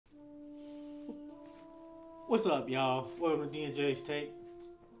What's up, y'all? Welcome to D&J's Take.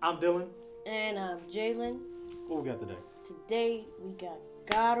 I'm Dylan. And I'm Jalen. What we got today? Today we got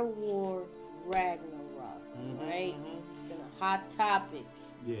God of War Ragnarok, right? Been a hot topic.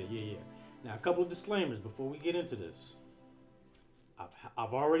 Yeah. Now, a couple of disclaimers before we get into this.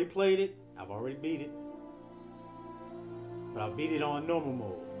 I've already played it. I've already beat it. But I beat it on normal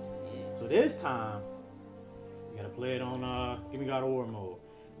mode. Yeah. So this time, you gotta play it on Give Me God of War mode.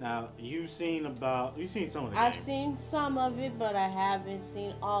 Now, you've seen some of the I've game. seen some of it, but I haven't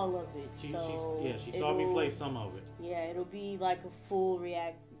seen all of it. She saw me play some of it. Yeah, it'll be like a full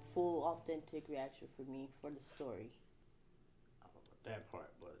authentic reaction for me for the story. I don't know about that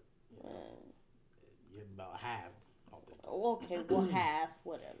part, but you're about half authentic. Okay, well, half,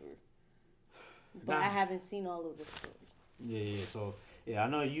 whatever. But I haven't seen all of the story. Yeah. So I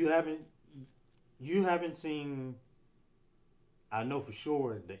know you haven't seen. I know for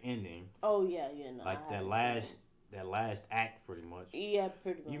sure the ending. Oh yeah, no. Like that last act, pretty much. Yeah,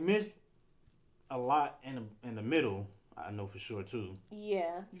 pretty much. You missed a lot in the middle. I know for sure too.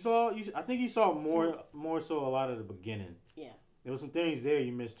 Yeah. I think you saw more so a lot of the beginning. Yeah. There was some things there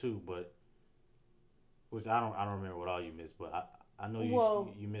you missed too, but which I don't remember what all you missed, but I know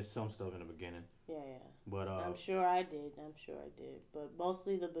you missed some stuff in the beginning. Yeah. But I'm sure I did. But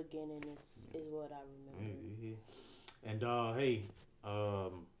mostly the beginning is what I remember. Yeah. And hey,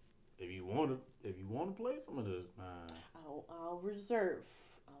 if you want to play some of this, I'll reserve.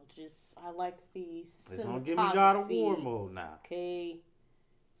 I like the cinematography. It's on Give Me God of War mode now. Okay,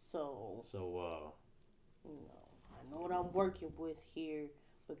 so I know what I'm working with here.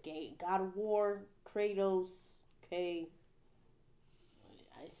 But God of War, Kratos, okay,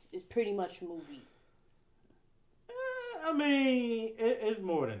 it's pretty much a movie. I mean, it's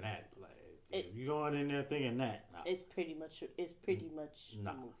more than that. Like, you going in there thinking that, nah. It's pretty much a movie.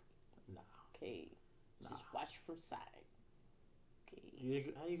 Nah. Okay, just watch from side.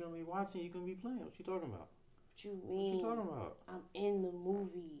 Okay. How you gonna be watching? You gonna be playing? What you talking about? What you mean? What you talking about? I'm in the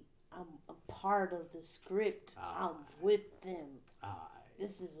movie. I'm a part of the script. I'm with them.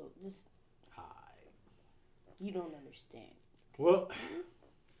 This. You don't understand. Well,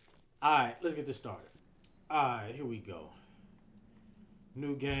 all right. Let's get this started. All right, here we go.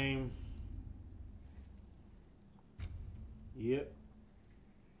 New game. Yep.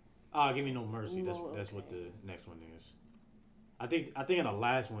 Give Me No Mercy. That's what the next one is. I think in the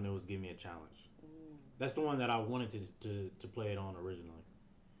last one it was Give Me a Challenge. That's the one that I wanted to play it on originally.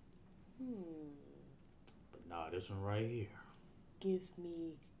 But nah, this one right here. Give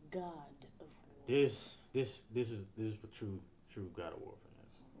me God of War. This is for true God of War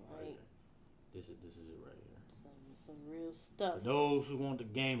fans. Right. This is it right here. Some real stuff. For those who want the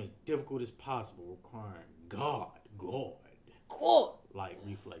game as difficult as possible, requiring God, like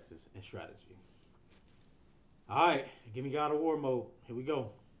reflexes and strategy. All right, Give Me God of War mode. Here we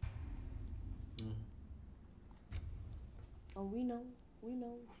go. Oh, we know.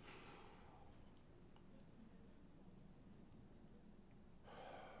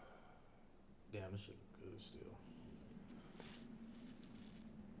 Damn, this shit look good still.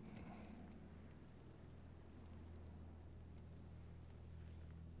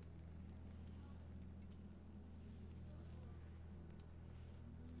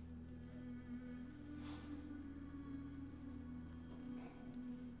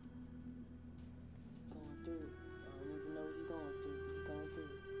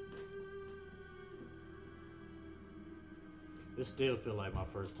 This still feel like my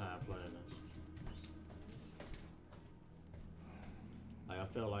first time playing this. Like I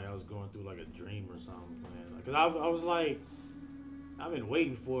felt like I was going through like a dream or something playing. Like, cause I was like, I've been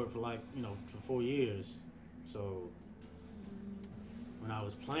waiting for it for like for 4 years. So when I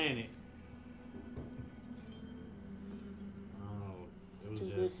was playing it, I don't know, it was too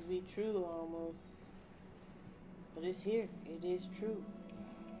good to be true almost. But it's here. It is true.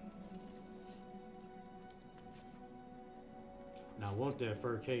 Now, I want that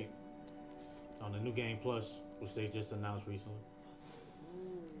fur cape on the new game plus, which they just announced recently.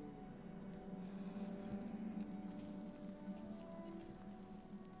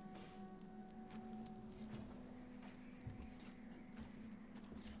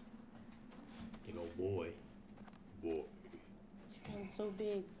 You go, boy. He's getting so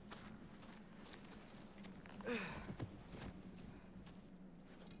big.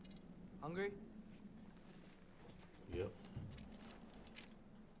 Hungry? Yep.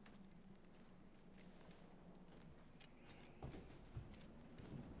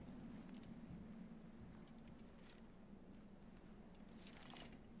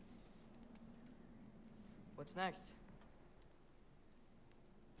 What's next?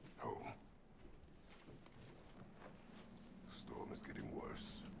 Oh.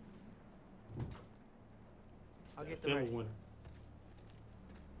 with the film rest. winter.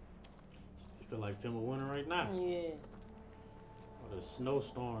 You feel like film winter right now. Yeah. All the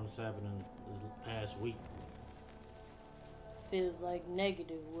snowstorms happening this past week. Feels like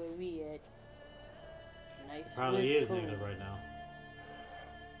negative where we at. Nice. Probably West is Coast. negative right now.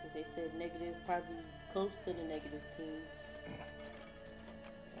 But they said negative, probably close to the negative teens.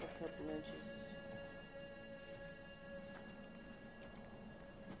 A couple inches.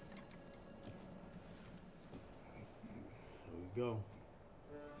 Here we go.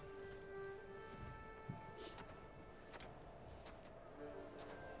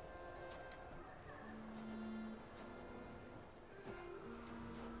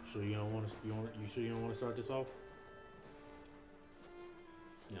 Sure you don't want to? You sure you don't want to start this off?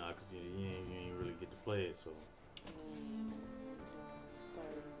 Nah, cause you ain't really get to play it, so.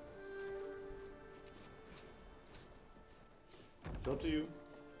 Start. It's up to you.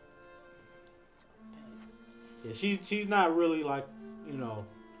 Yeah, she's not really like, you know,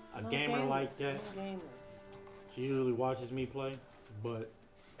 a gamer like that. No gamer. She usually watches me play, but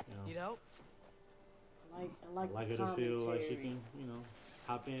Need help? I I like like the her to feel like she commentary. can, you know,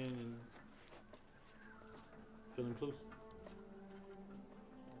 hop in and feel inclusive.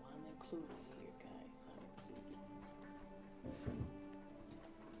 Oh, I'm included here, guys. I'm included.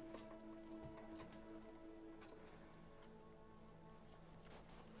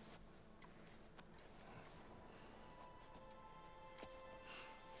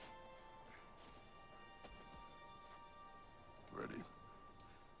 Ready?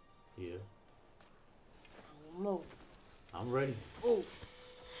 Yeah, I don't know. I'm ready. Oh, what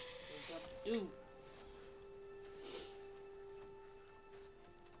got to do?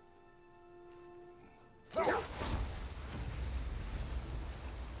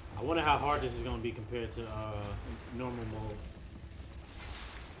 I wonder how hard this is gonna be compared to normal mode.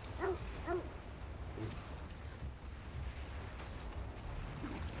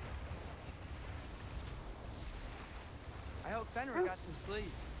 I hope Fenrir got some sleep.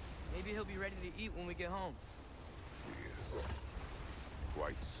 Maybe he'll be ready to eat when we get home. He is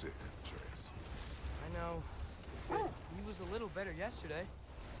quite sick, Trace. I know. He was a little better yesterday.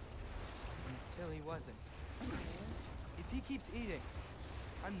 Until he wasn't. If he keeps eating,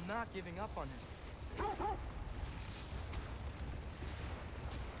 I'm not giving up on him.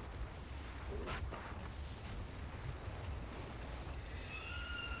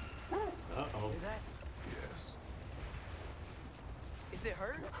 Uh-oh. Hear that? Yes. Is it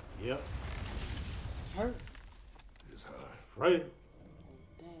hurt? Yep. It's hurt. It is her. Right.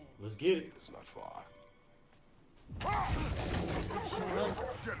 Damn. Let's get it. It is not far. Run.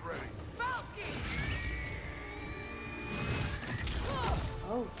 Get ready.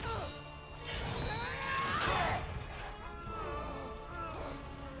 Oh.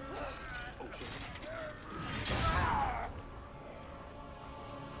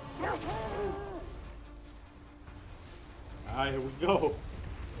 Alright, here we go.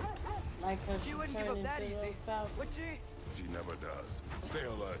 Like her She to wouldn't turn give up into that easy. a falcon. Would she? She never does. Stay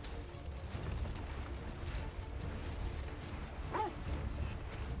alert.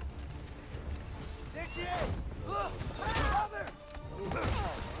 There she is! Look! Brother!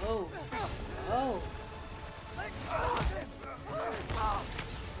 Oh. Oh. Let go of him!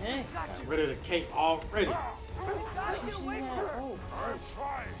 Dang. Got Got you! rid of the cape already. Gotta get She away from had, her! oh. I'm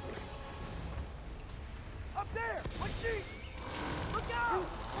trying. Up there! What's she? Look out!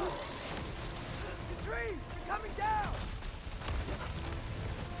 The trees! They're coming down!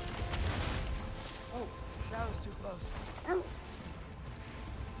 Oh. That was too close.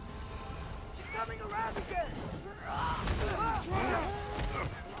 She's coming around again!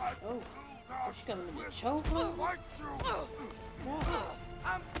 Oh. Oh, she coming to choke her? Fight through. God.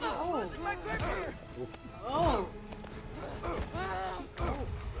 I'm losing my grip here! Oh.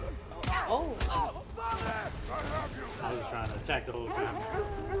 Oh. Oh, Father! I have you. I was trying to attack the whole time.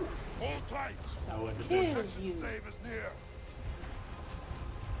 Hold tight. I wasn't Kill defending. you. Dave is near.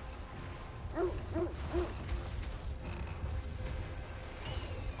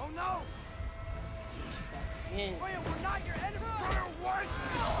 Oh no! Yeah. Freya, we're not your enemy! What?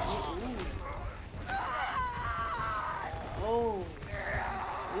 Oh.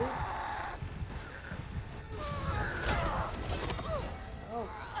 Oh.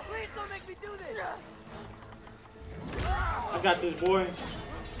 Please don't make me do this! I got this, boy.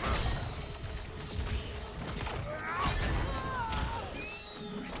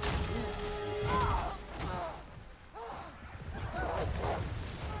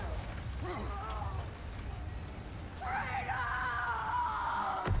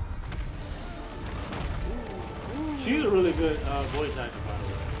 She's a really good voice actor, by the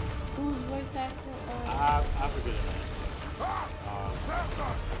way. Who's voice voice actor? I forget her name.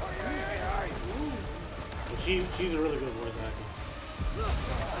 But she's a really good voice actor.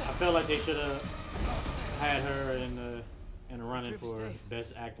 I felt like they should have had her in the running for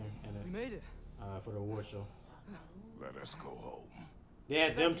best acting We made it. for the award show. Let us go home. They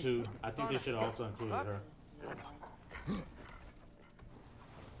had them two. I think they should have also included her.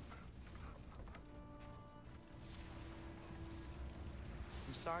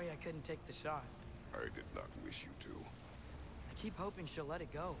 I'm sorry I couldn't take the shot. I did not wish you to. I keep hoping she'll let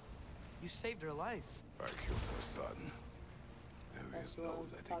it go. You saved her life. I killed her son. There That's is what I no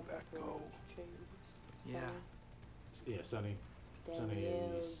was letting talking that for go. Yeah. Yeah, Sonny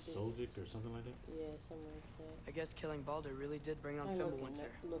Danielle. Soldic or something like that. Yeah, something like that. I guess killing Balder really did bring on I Fimbulwinter.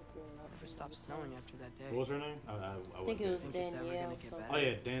 look her up. Never stopped snowing after that day. What was her name? I think it was Think it's ever Danielle. gonna get something. Oh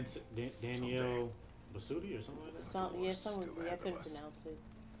yeah, Danielle Basutti or something like that. Yeah, Still someone. I ahead of couldn't us. pronounce it.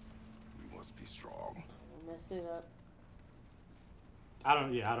 We must be strong. I'll mess it up. I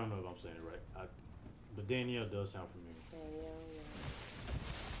don't know if I'm saying it right. But Danielle does sound familiar. Danielle, yeah.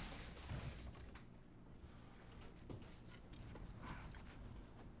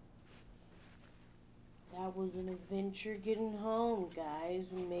 That was an adventure getting home, guys.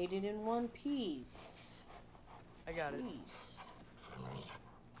 We made it in one piece. I got it.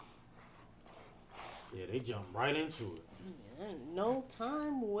 Yeah, they jumped right into it. Yeah, no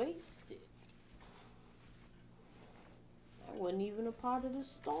time wasted. That wasn't even a part of the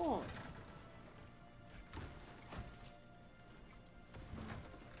storm.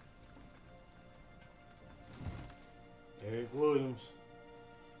 Eric Williams.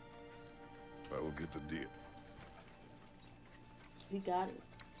 I will get the deal. We got it.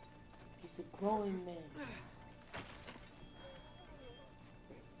 He's a growing man.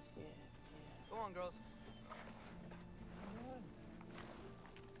 Yeah. Go on, girls.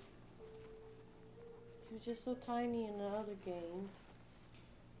 He was just so tiny in the other game.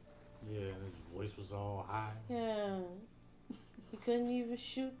 Yeah, and his voice was all high. Yeah. He couldn't even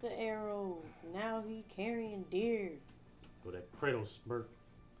shoot the arrow. Now he carrying deer. With that cradle smirk.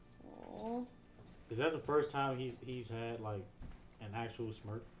 Aww. Is that the first time he's had like an actual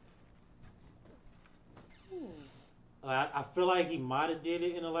smirk? I feel like he might have did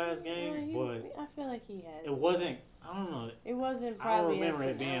it in the last game, but I feel like he has. it wasn't. I don't know. It wasn't I don't probably. remember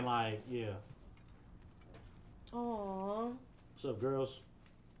it being like, yeah. Aww. What's up, girls?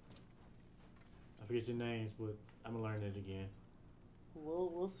 I forget your names, but I'm gonna learn it again.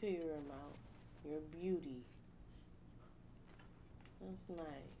 We'll figure him out. You're a beauty. That's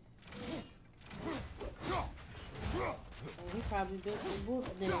nice. And he probably built a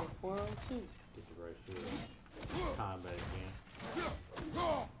wolf den for him too. Get the right feel. Combat again.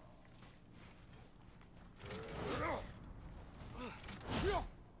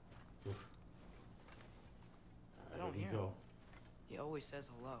 I don't There hear we go. him. He always says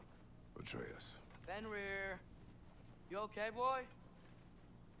hello. Atreus. Fenrir, you okay, boy?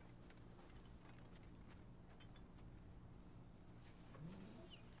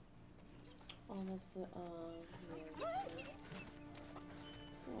 Oh, that's the yeah.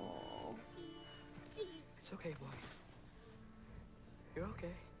 Aww. It's okay, boy. You're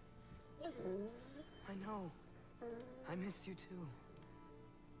okay. I know. I missed you too.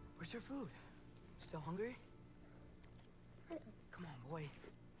 Where's your food? Still hungry? Come on, boy.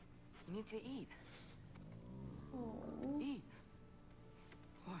 You need to eat. Aww. Eat.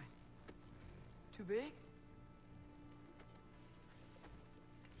 What? Too big?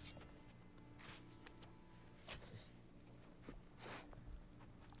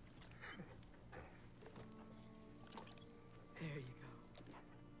 There you go.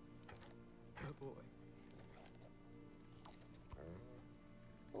 Good boy.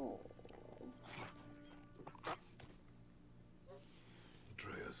 Aww.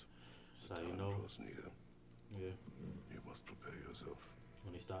 Atreus. So you Time know. draws near. Yeah. You must prepare yourself.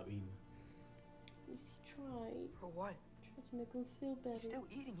 When he stopped eating. At least he tried. For what? Tried to make him feel better. He's still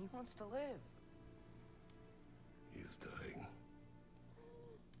eating. He wants to live. He is dying.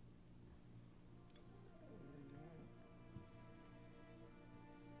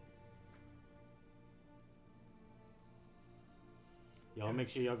 Y'all make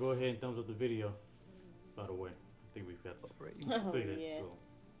sure y'all go ahead and thumbs up the video. By the way, I think we've got to Oh, see that. yeah. So,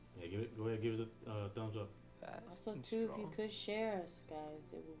 yeah, go ahead, give us a thumbs up. Also, too, if you could share us, guys,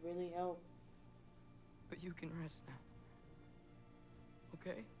 it would really help. But you can rest now.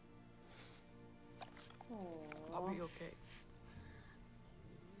 Okay? I'll be Aww. okay.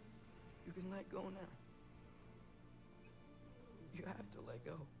 You can let go now. You have to let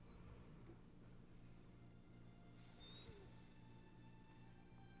go.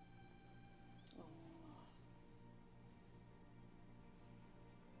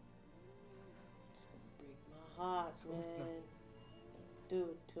 do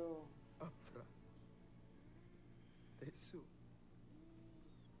it to him. Afra. Tesu.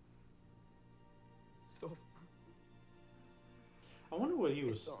 Sofna. I wonder what he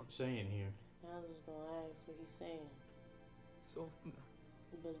was It's on. saying here. I was just gonna ask what he's saying. Sofna.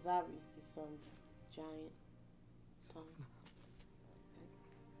 But it's obviously some giant tongue. Sofna.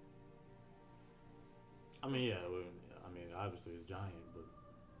 I mean, yeah. I mean, obviously it's giant, but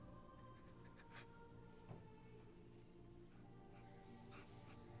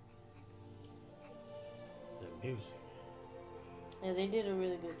the music. Yeah, they did a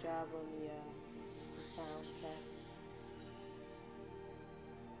really good job on the soundtrack.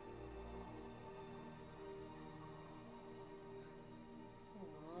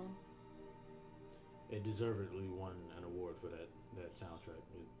 Aw. It deservedly won an award for that soundtrack.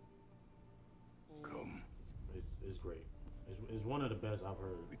 Yeah, Come, It's great. It's one of the best I've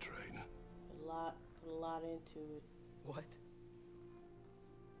heard. we train. put a lot into it. What?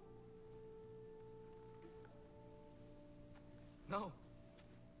 No.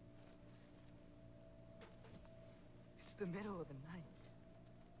 It's the middle of the night.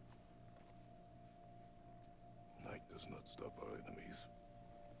 Night does not stop our enemies.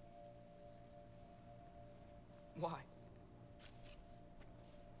 Why?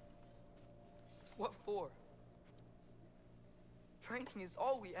 What for? Training is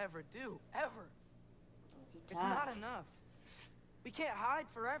all we ever do, ever. Oh, he It's not tired. enough. We can't hide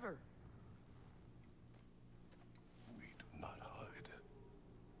forever. We do not hide.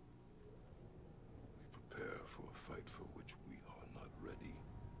 We prepare for a fight for which we are not ready.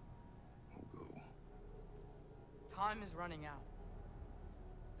 We'll go. Time is running out.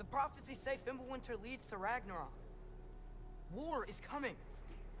 The prophecies say Fimbulwinter leads to Ragnarok. War is coming.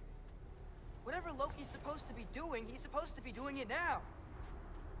 Whatever Loki's supposed to be doing, he's supposed to be doing it now.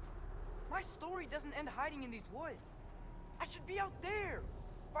 My story doesn't end hiding in these woods. I should be out there,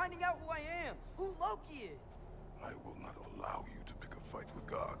 finding out who I am, who Loki is. I will not allow you to pick a fight with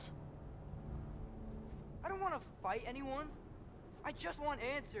gods. I don't want to fight anyone. I just want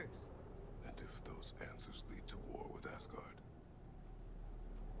answers. And if those answers lead to war with Asgard,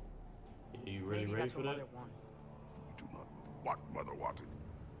 You really Maybe ready that's for what that? Mother wanted. we do not know what Mother wanted.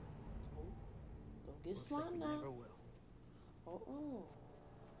 Don't get Looks like smart we now. never will. Oh.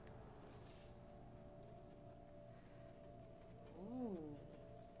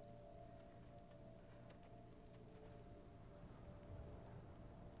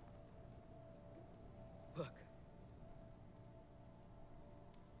 Look.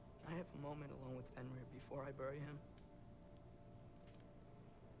 I have a moment alone with Fenrir before I bury him.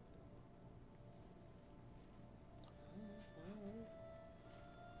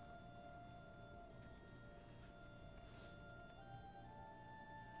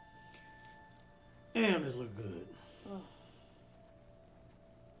 Damn, this look good. Oh.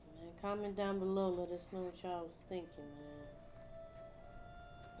 Man, comment down below. Let us know what y'all was thinking, man.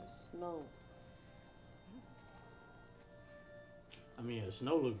 The snow. I mean, the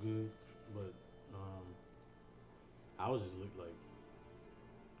snow looked good, but I was just looked like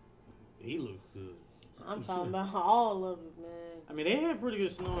he looked good. I'm talking about all of it, man. I mean, they had pretty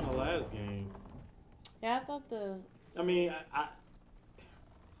good snow in the last game. Yeah, I thought the I mean,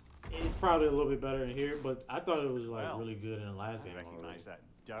 it's probably a little bit better in here, but I thought it was like Well, really good in the last game. I recognize that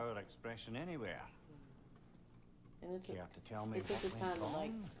Gowr expression anywhere. and it's Care to tell me they took what the time went to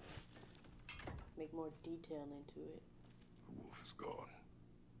like wrong? make more detail into it. The wolf is gone.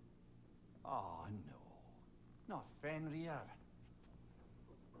 Oh, no. Not Fenrir.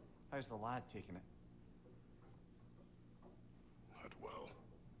 How's the lad taking it? Not well.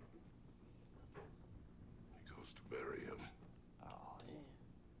 He goes to bury him. Oh,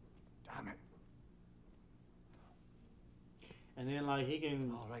 Damn. damn it. And then like he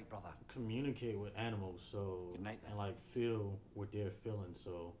can All right, brother. communicate with animals, so Good night, then. and like feel what they're feeling.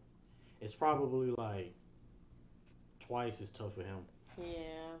 So it's probably like twice as tough for him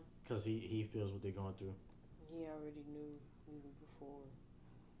Yeah, because he feels what they're going through. he already knew even before.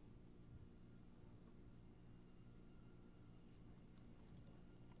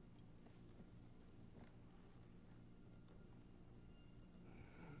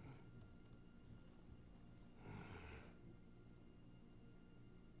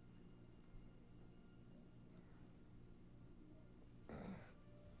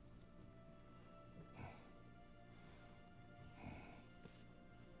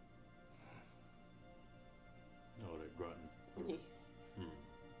 Oh, they're grunting.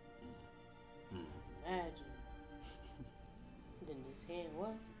 Imagine. Then this hand,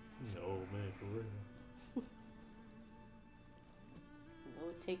 what? The old man for real. You know,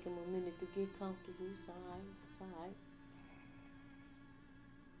 it take him a minute to get comfortable. It's alright. It's alright.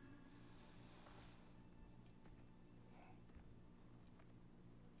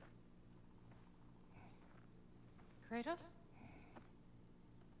 Kratos?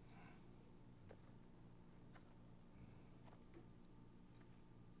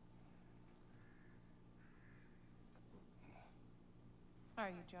 Are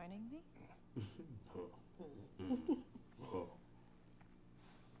you joining me? Oh.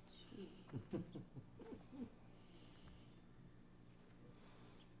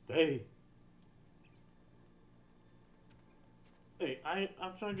 Hey. Hey,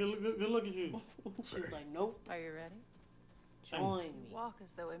 I'm trying to get a good look at you. She's like, nope, Are you ready? join You me. walk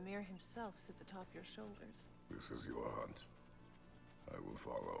as though Emir himself sits atop your shoulders. This is your hunt. I will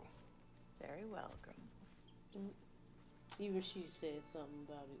follow. Very well, Grumbles. Even she said something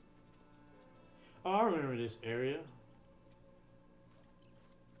about it. Oh, I remember this area.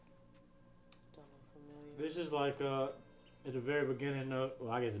 Don't look familiar. This is like at the very beginning of,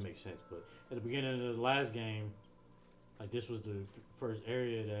 well, I guess it makes sense, but at the beginning of the last game, like this was the first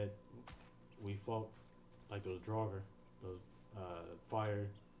area that we fought, like those Draugr, those fire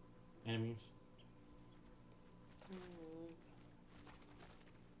enemies.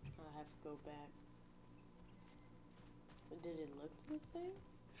 I have to go back. But did it look the same?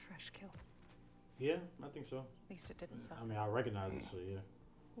 Fresh kill. Yeah, I think so. At least it didn't suck. I mean, I recognize it, so yeah.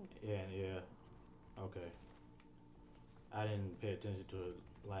 Yeah. Okay. I didn't pay attention to it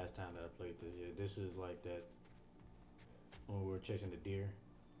last time that I played this. Yeah, this is like that when we were chasing the deer,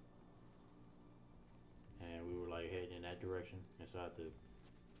 and we were like heading in that direction inside the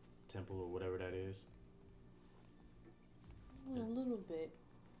temple or whatever that is. A little bit.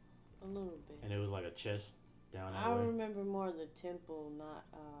 A little bit. And it was like a chest down that I way. remember more the temple, not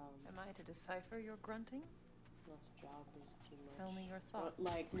Am I to decipher your grunting? Nostradamus too much. Tell me your thoughts.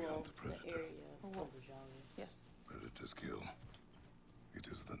 Like, We well, hunt the the predator. area A of wolf. Nostradamus. Yes. Predators kill. It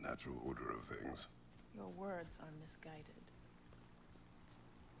is the natural order of things. Your words are misguided.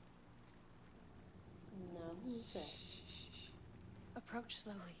 No, who's that? Shh. Approach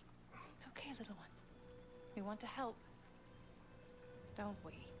slowly. It's okay, little one. We want to help. Don't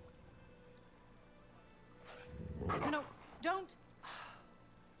we? No, don't!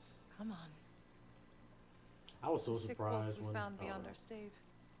 Come on. I was so The sick wolf surprised we when found beyond our stave.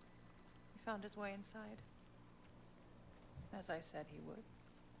 He found his way inside. As I said he would.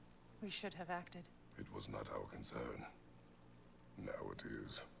 We should have acted. It was not our concern. Now it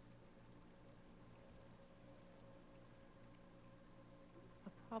is.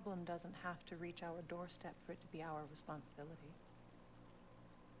 The problem doesn't have to reach our doorstep for it to be our responsibility.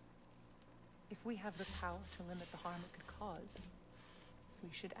 If we have the power to limit the harm it could cause, we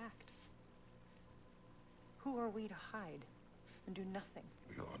should act. Who are we to hide and do nothing?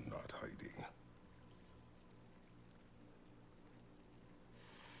 We are not hiding.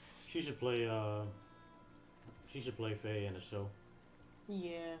 She should play Faye in the show.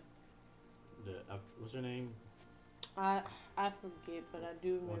 Yeah. What's her name? I forget, but I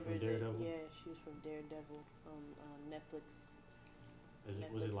do One remember from that. Daredevil? Yeah, she was from Daredevil on Netflix. Was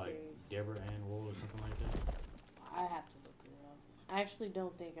it Netflix like series. Deborah Ann Wool or something like that? I have to look her up. I actually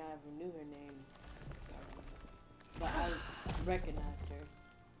don't think I ever knew her name, but I recognize her.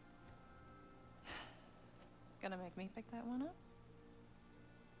 Gonna make me pick that one up?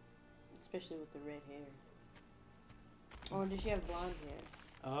 Especially with the red hair. Or does she have blonde hair?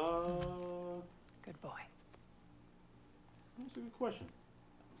 Good boy. That's a good question.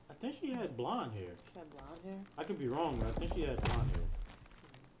 I think she had blonde hair. She had blonde hair? I could be wrong, but I think she had blonde hair.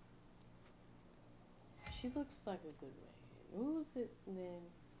 She looks like a good redhead. Who was it then?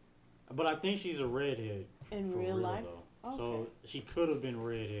 But I think she's a redhead In for real life? though. So Okay. she could have been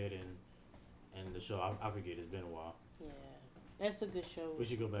redhead in the show. I forget. It's been a while. Yeah. That's a good show. We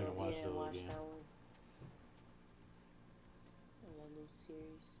should go back and watch yeah, those watch again. that one. And that little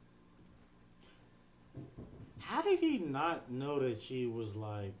series. How did he not know that she was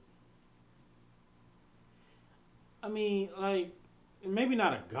like? I mean, like maybe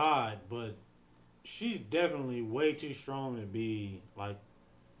not a god, but she's definitely way too strong to be like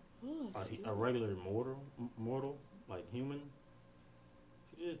a regular mortal, like human.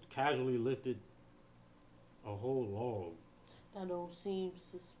 She just casually lifted a whole log. That don't seem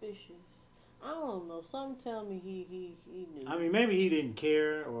suspicious. I don't know. Some tell me he knew. I mean, maybe he didn't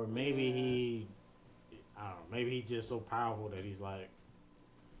care, or maybe Yeah. I don't know. Maybe he's just so powerful that he's like,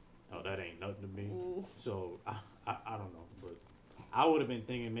 oh, that ain't nothing to me. Mm. So I don't know, but I would have been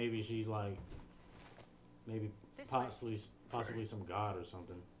thinking maybe she's like, maybe This way. possibly some god or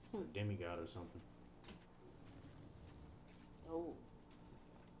something, demigod or something. Oh.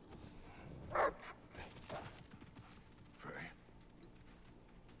 Faye.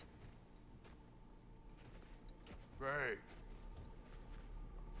 Faye.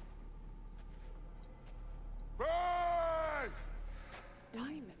 Faye!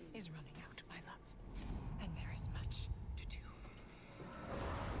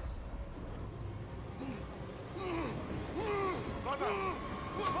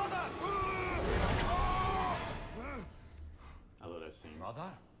 brother.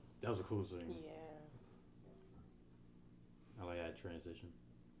 That was a cool scene. Yeah. I like that transition.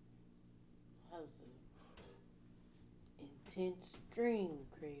 That was an intense dream,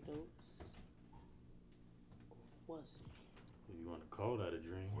 Kratos. Or was it? If you want to call that a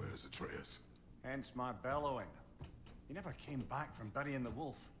dream. Where's Atreus? Hence my bellowing. He never came back from burying the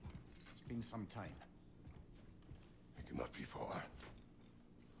wolf. It's been some time. He cannot be far.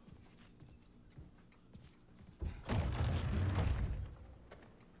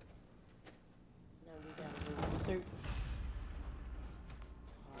 Now we gotta go search.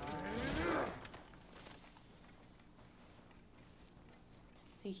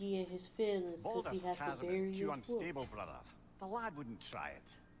 See, he in his feelings because Baldur's he has to chasm bury is his too wolf. unstable, brother. The lad wouldn't try it.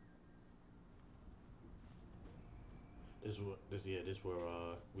 This where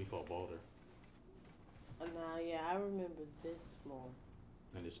we fought Balder, Nah, yeah, I remember this more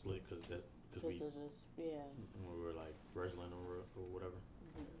and it split because we because of this. Yeah. when we were like wrestling or whatever.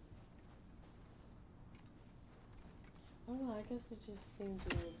 I don't know. I guess it just seems a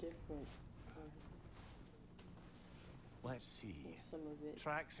little different. Let's see. Some of it.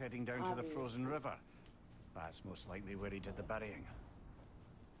 Tracks heading down to the Obvious. frozen river. That's most likely where he did the burying.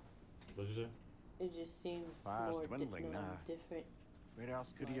 What'd you say? It just seems Fire's more dwindling now. different. Where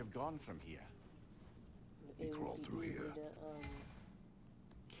else could he have gone from here? He It would crawled be through easy here.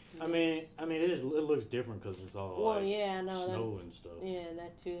 to, I mean, it looks different because it's all well, like yeah, I know snow that. and stuff. Yeah,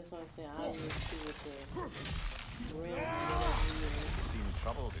 that too. That's what I'm saying. I was see with the rain. You seem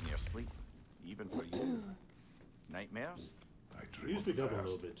troubled in your sleep, even for you. Nightmares? I You dream of speak the up a past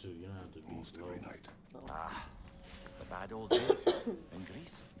little bit too. You don't have to be almost low. every night. Ah, the bad old days in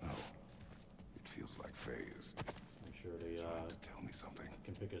Greece. No, it feels like Faye's I'm sure they trying to tell me something.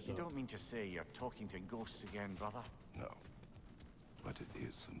 can pick us You up. don't mean to say you're talking to ghosts again, brother? No, but it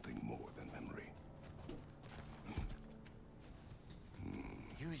is something more than memory.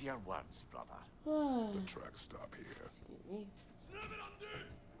 Use your words, brother. The tracks stop here. Excuse me.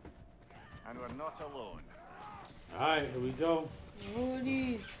 And we're not alone. All right, here we go. Who are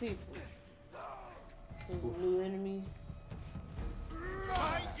these people? Those new enemies.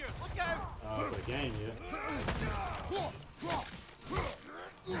 Behind you! Look out! It's a game, yeah.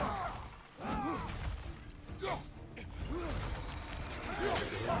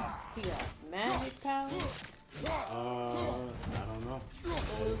 He got magic powers. I don't know.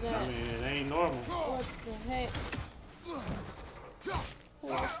 What was I that? mean, it ain't normal. What the heck?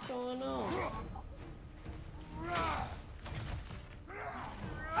 What's going on?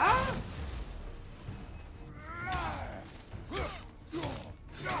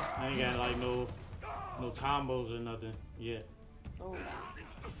 I ain't got like no combos or nothing yet. Oh,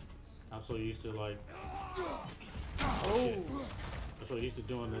 I'm so used to like oh! I'm so used to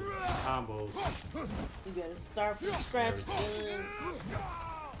doing the combos. You gotta start from scratch. Then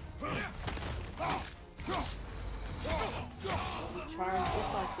charge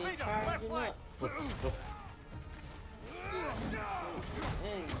just like they charging up.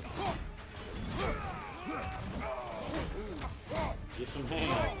 Dang. Get some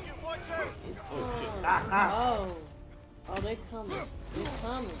hands. It's Oh shit. oh, oh, they coming. They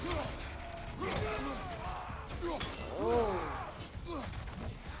coming. Oh.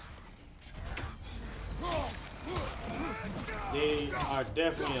 They are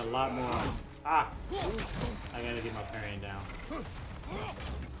definitely a lot more. I gotta get my parrying down.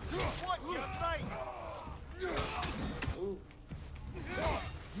 Watch your right! Ooh.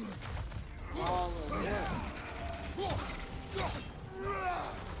 All of them.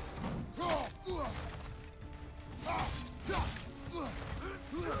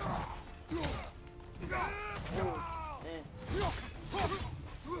 Oh, man.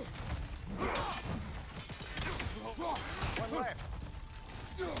 One left.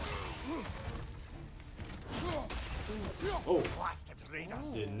 Oh, Blasted raiders.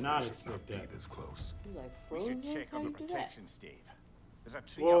 did not Should expect not be that. this close. You like We frozen? should check How on the you do that? protection stave. There's a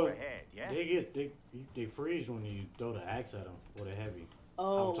tree Well, up ahead, yeah? they freeze when you throw the axe at them or the heavy.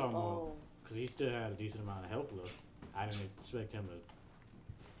 Oh, I'm talking about oh. because he still had a decent amount of health left. I didn't expect him to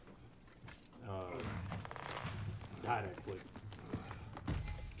die that quick.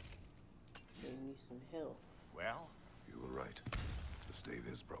 They need some help. Well, You were right. The stave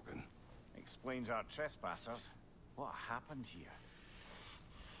is broken. explains our trespassers. What happened here?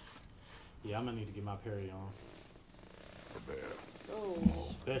 Yeah, I'm gonna need to get my parry on, A bear, Oh,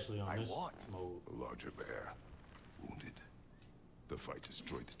 especially on I this what? mode. a larger bear, wounded. The fight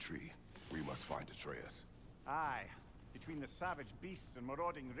destroyed the tree. We must find Atreus. Aye. Between the savage beasts and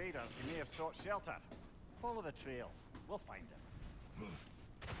marauding raiders, he may have sought shelter. Follow the trail. We'll find him.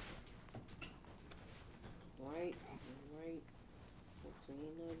 right, right. Hopefully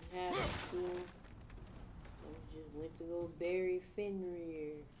ain't nothing happened to him. I just went to go bury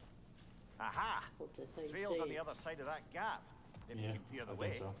Fenrir. Aha! Hope that's how you Trail's say on the it. other side of that gap. If you Yeah, can clear the I way.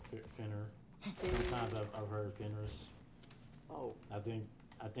 think so. Fenrir. Sometimes I've heard Fenris. Oh. I think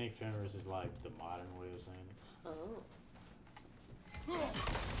Fenris is like the modern way of saying it. Oh.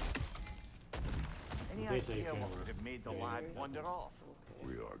 Any They say idea what Fenrir. would have made the Yeah, lad yeah. wander off? Okay.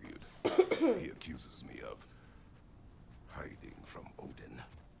 We argued. He accuses me of hiding from Odin.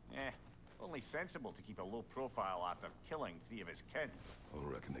 Eh, only sensible to keep a low profile after killing 3 of his kin. A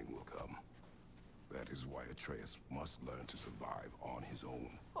reckoning will come. That is why Atreus must learn to survive on his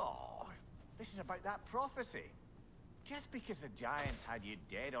own. Oh, this is about that prophecy. Just because the giants had you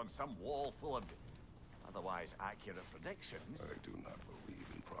dead on some wall full of otherwise accurate predictions. I do not believe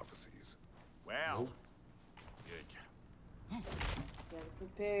in prophecies. Well, Nope. good. Gotta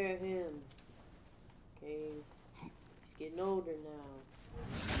prepare him. Okay. He's getting older now.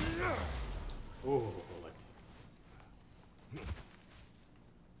 Oh, like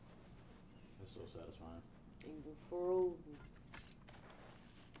that's so satisfying. Even for Odin.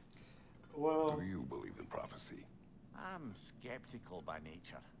 Well, Do you believe in prophecy? I'm skeptical by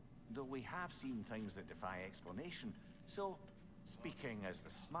nature, though we have seen things that defy explanation. So, speaking as the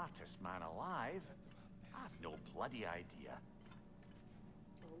smartest man alive, I've no bloody idea.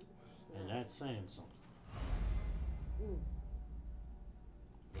 Oh, and snap. that's saying something.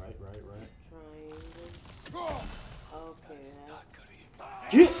 Right. Triangle. Okay,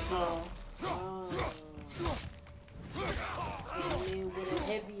 that's... Get some. Hitting in with a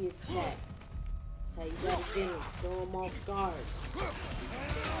heavy attack. That's how you gotta get him. Throw him off guard.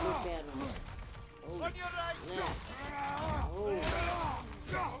 Look at him. Oh, snap.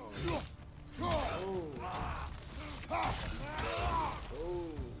 Oh.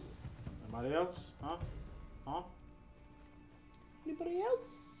 Anybody else? Huh? Anybody else?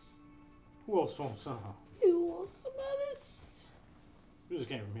 Who else wants some? You want some of this? You just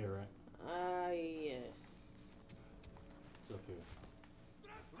came from here, right? Yes. It's up here.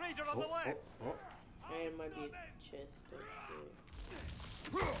 Raider on the left! Oh. And it might be a chest up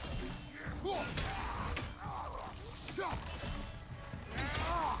there.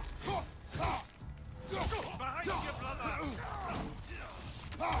 Behind you, brother!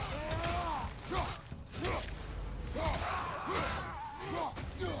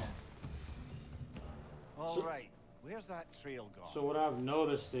 All right, where's that trail gone? So what I've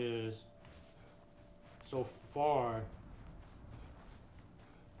noticed is, so far,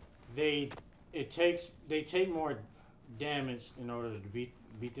 they take more damage in order to beat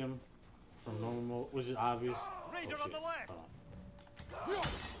them from normal mode, which is obvious. Raider Oh, on the shit.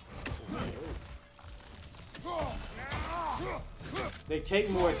 left! They take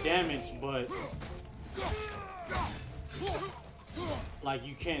more damage, but like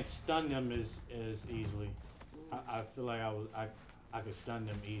you can't stun them as easily. I feel like I could stun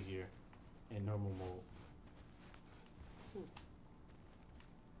them easier in normal mode.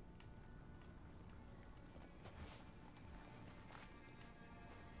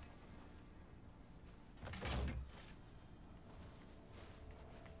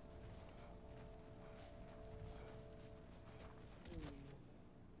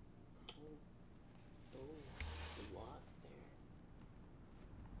 Oh, a lot there.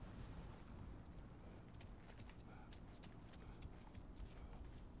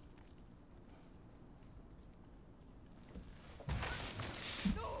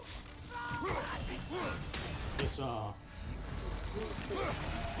 It's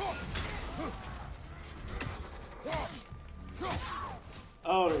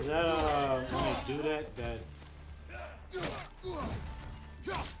oh, is that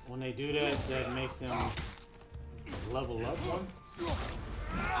when they do when they do that makes them level up one?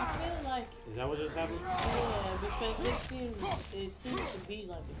 I feel like, Is that what just happened? yeah, because it seems to be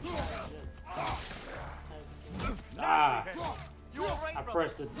like a charge up type thing. Ah, You all right, I brother?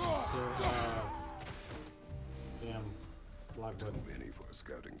 pressed the damn block Too button. many for a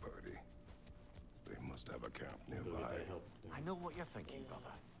scouting party. They must have a camp Go get nearby. that help thing. I know what you're thinking,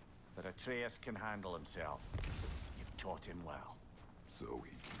 brother. But Atreus can handle himself. You've taught him well. So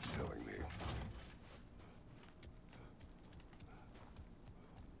he keeps telling me.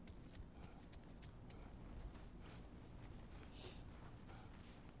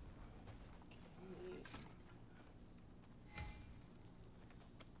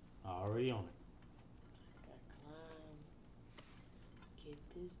 Already on it. Gotta climb. Get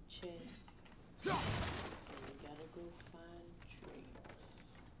this chest. And we gotta go find trails.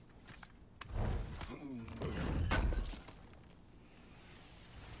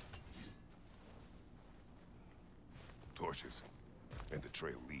 Torches. And the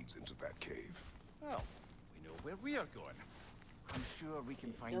trail leads into that cave. Well, we know where we are going. I'm sure we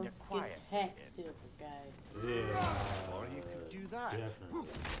can find Don't a skip quiet the hat, inn. Silver, guys. Yeah. Or you could do that. Definitely.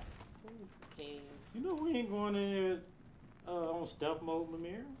 Okay. You know we ain't going in there on stealth mode,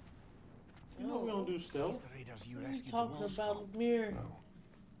 Mimir. You know we don't do These stealth. the raiders you What are you rescued the talking wolves about, from. Lemire? No.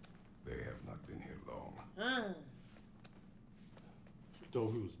 They have not been here long. Huh? You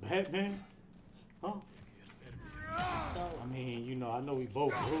thought he was Batman? Huh? So, I mean, you know, I know we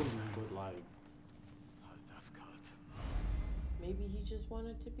both losing, but like, maybe he just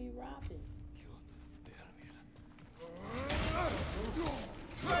wanted to be Robin.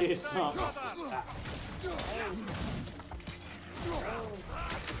 get something.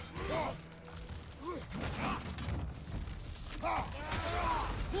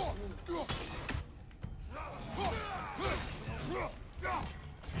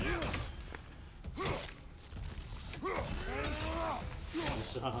 Get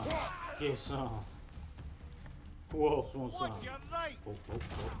some. Get some. Who else wants some? Watch your right! Oh, oh,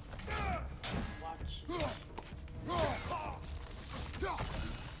 Watch. oh.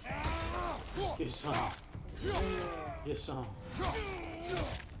 Get some. Get some.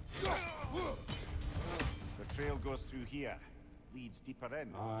 The trail goes through here. Leads deeper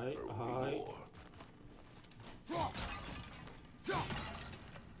in. Alright, alright.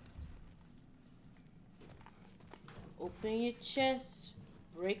 Open your chest.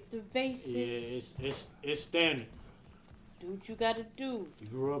 Break the vases. Yeah, it's standard. Do what you gotta do. You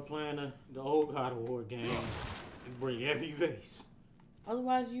grew up playing the old God of War game. You bring every vase.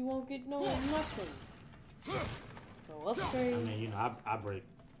 Otherwise, you won't get nothing. No upgrade. I mean, you know, I break,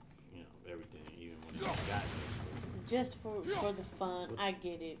 you know, everything, even when it's got me. Just for the fun. I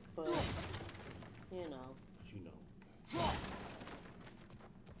get it, but you know, But you know,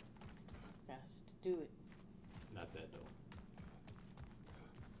 got to do it. not that though.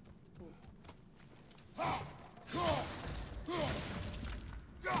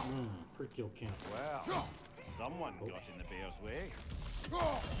 Prick your camp. Well, someone got in the bear's way.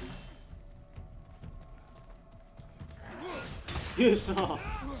 Get some. Oh,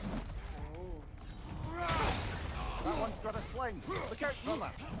 That one's got a sling. Look out,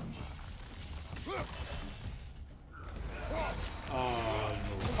 brother. Oh, no.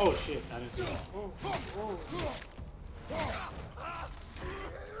 Oh shit! I didn't see that. oh, oh.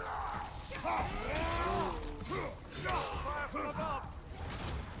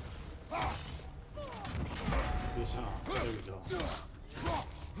 Get some. There we go. Get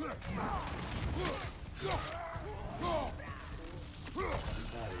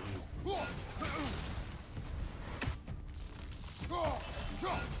out of you.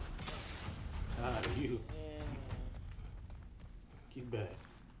 Out of you. Yeah. Get back.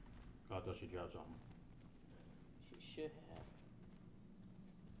 Oh, I thought she dropped something. She should have.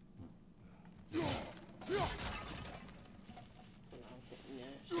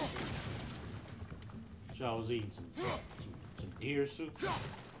 So I was eating some deer soup.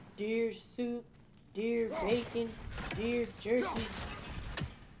 Deer soup, deer bacon, deer jerky.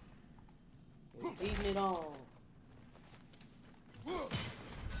 Was eating it all.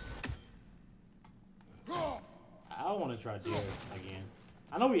 I want to try deer again.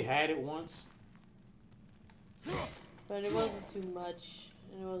 I know we had it once. But it wasn't too much.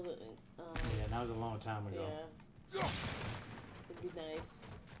 It wasn't, Yeah, that was a long time ago. yeah. It'd be nice.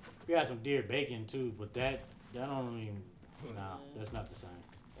 We had some deer bacon too, but that don't even. Nah, that's not the same.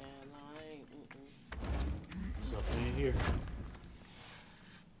 Yeah, no, I ain't. Something in here.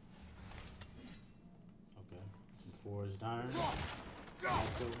 Okay, some forged iron.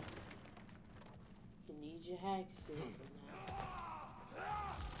 Also, You need your hack silver now.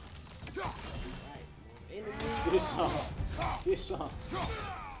 Right. Enemy. get some. Get some.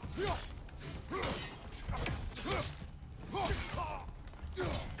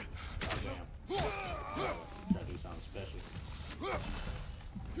 Goddamn. Try to do something special.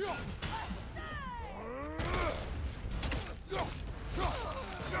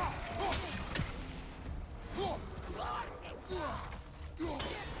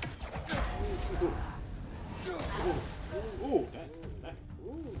 Ooh, that.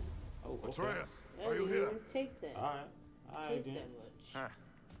 Ooh. Oh, okay. Atreus, I are you didn't here? even take that. Alright. Alright Take then. that much. Huh.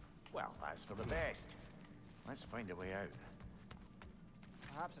 Well, that's for the best. Let's find a way out.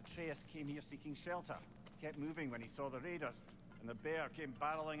 Perhaps Atreus came here seeking shelter. Kept moving when he saw the raiders, and the bear came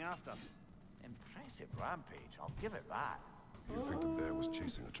barreling after. Impressive rampage, I'll give it that. You think the bear was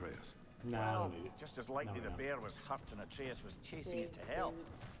chasing Atreus? Nah, I Well, don't need it. just as likely No, the no. bear was hurt and Atreus was chasing it to hell.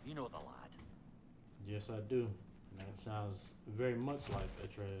 You know the lad. Yes, I do. And that sounds very much like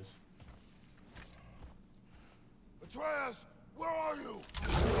Atreus. Atreus, Where are you?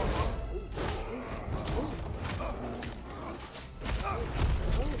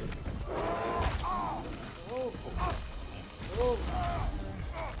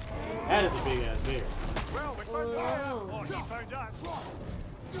 That is a big ass bear. Well, we found Oh. or he found us.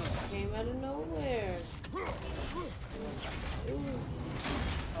 Came out of nowhere. Ooh.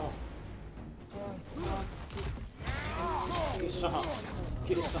 Oh. Get some.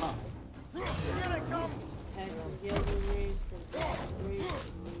 Get some. Here it comes. Attack the yellow rings from top three and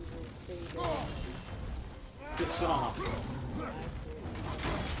leave them stay down. Get some.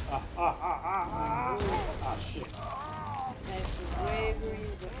 Ah, shit. Attack the grave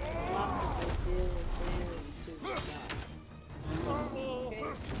rings and block the deal and damage to the guy. Okay,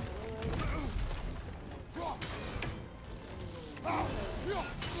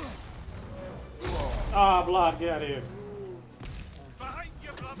 Ah, block, get out of here. Behind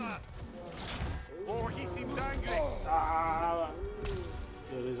you, brother. Oh, he seems angry. Ah.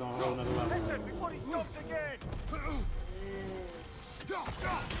 Dude, he's on a whole nother level. Listen, before he stops again.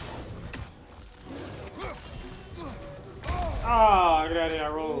 Ah, get out of here, I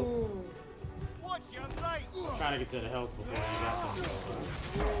rolled. Watch your right. I'm trying to get to the health before I got something.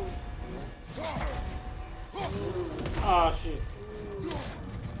 Ah, shit.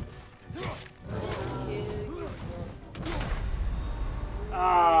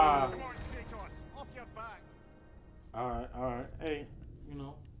 Ah. Come on, Kratos. Off your back. Alright. Hey, you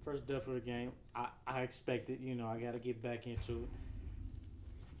know, first death of the game. I expected, you know, I gotta get back into it.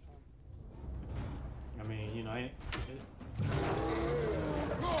 I mean, you know, playing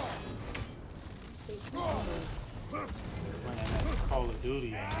that Call of Duty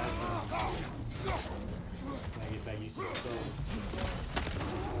and that's when I get back used to the story.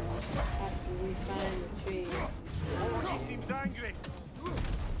 after we find the tree, Oh, he seems angry.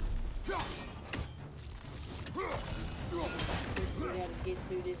 we gotta get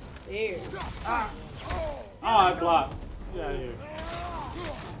through this bear. Ah, I blocked. Get out of here.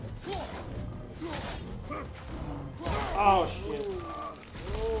 Oh, shit.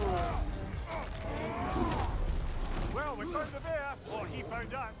 Well, we found the bear. Or he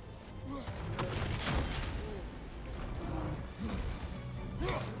found us.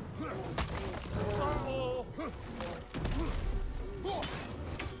 Oh.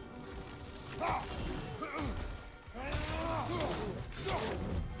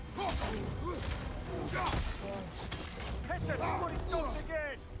 Hit it before he stops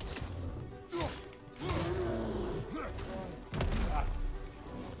again.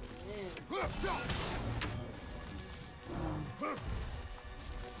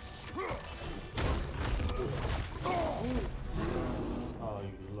 Oh,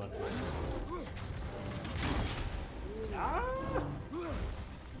 you lucky. Ah!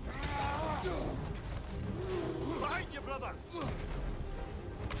 Behind you, brother.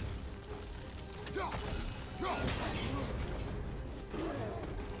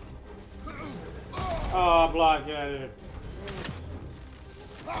 Oh, block, get out of here.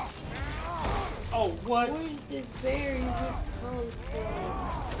 Oh, what? Where did this berry just come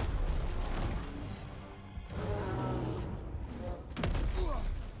from?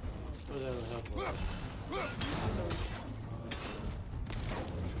 Whatever help was.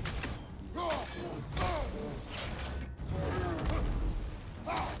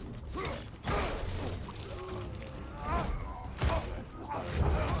 I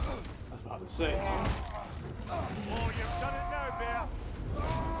was about to say. Oh, you've done it now, bear.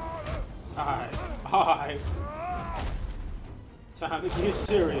 Alright. Time to get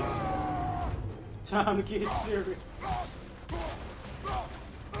serious. Time to get serious.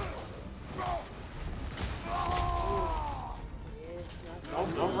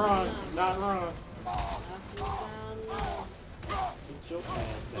 Don't run. Not run. Get your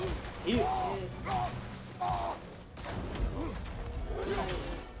ass back. Here.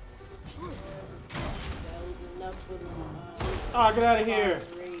 Oh, get out of here.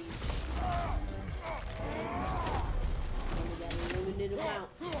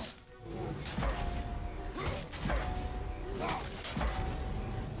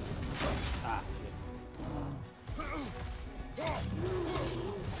 Ah, shit.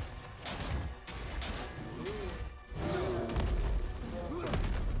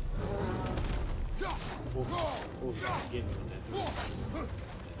 Oh, getting with that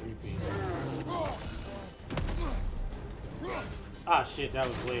three-piece. Ah, shit, that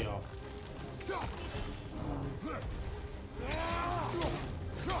was way off.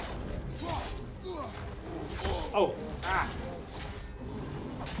 Oh, ah.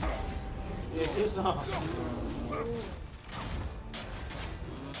 Yeah, get some.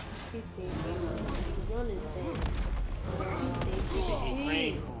 Running thing.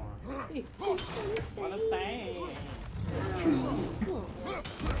 Green corn. What a thing.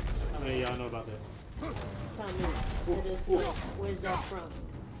 How many of y'all know about that? Tommy, let us know. Where's that from?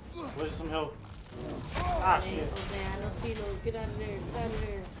 Where's some help? Ah, Hey, shit. oh, man, I don't see no. Get out of there. Get out of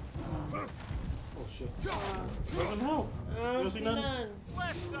there. Oh, shit. Where's some help? I You don't see none.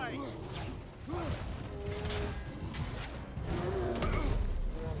 Left side!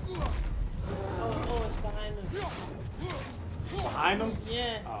 Oh, it's behind us. Behind them?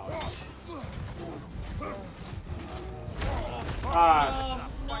 Yeah. Oh. Ah,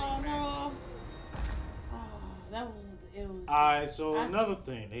 No. Oh, that was. It was. alright, so I another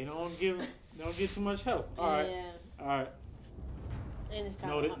thing. They don't get too much help. Alright. Yeah. Alright. And it's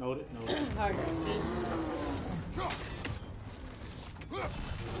kind Noted, of noted. hard to see.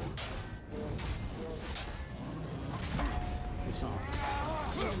 It's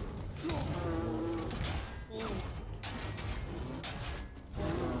on.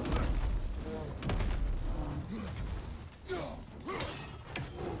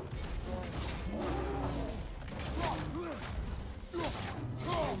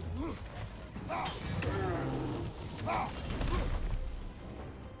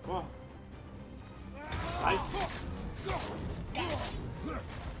 Come on. Sight.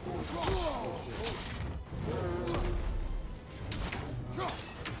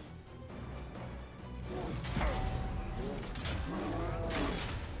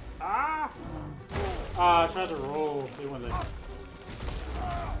 Ah! Ah, I tried to roll. They went like.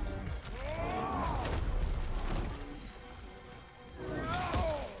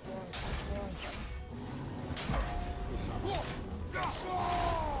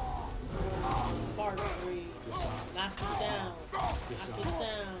 Part three. Knock it down. Knock it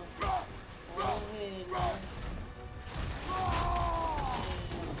down. Go ahead, man.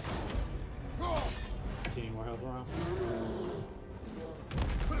 See any more help around?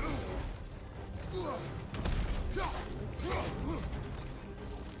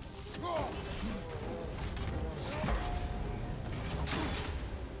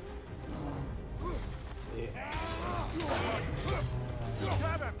 Yeah.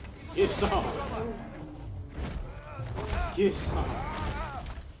 Get some. Get some.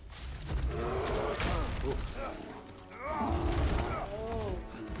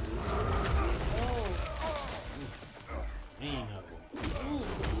 Mean of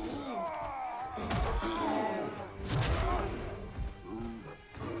them.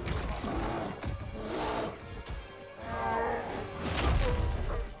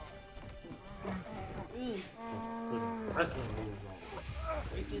 Wrestling moves on.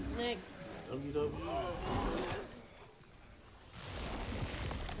 Break his neck. WWE.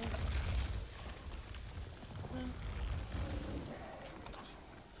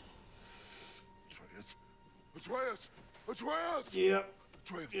 Atreus! Atreus! Yep.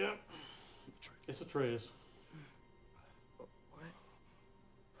 Atreus! Yep. It's Atreus. What?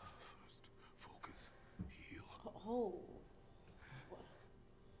 First, focus. Heal. Oh.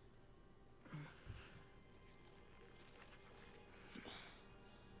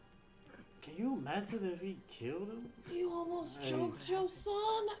 Can you imagine if he killed him? You almost Hey. choked your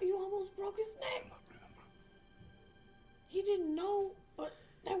son. You almost broke his neck. I remember. He didn't know, but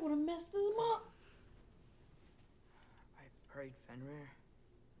that would have messed him up. I prayed Fenrir.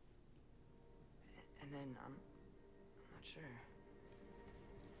 And then I'm not sure.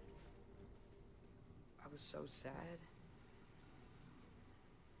 I was so sad.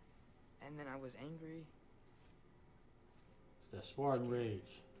 And then I was angry. It's that Spartan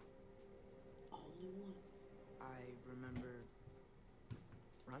rage. Only one. I remember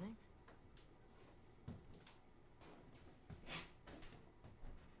running.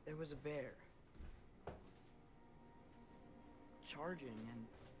 There was a bear charging, and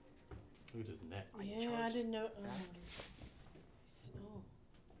Look at his neck. Yeah, I charged didn't know. back. Oh.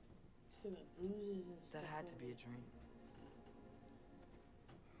 Still got bruises and stuff. That had to on be a it. dream.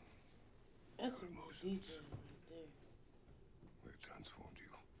 That's some Emotions. detail right there. They transformed you.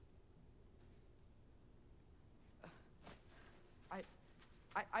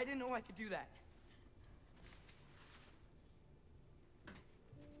 I didn't know I could do that.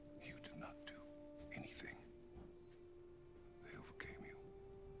 You did not do anything. They overcame you.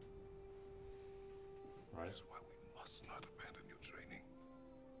 Right. That's why we must not abandon your training.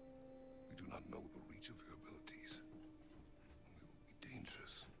 We do not know the reach of your abilities. They will be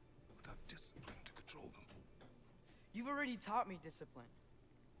dangerous without discipline to control them. You've already taught me discipline.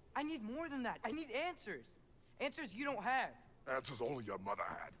 I need more than that. I need answers. Answers you don't have. Answers only your mother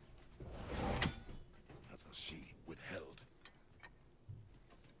had. Answers she withheld.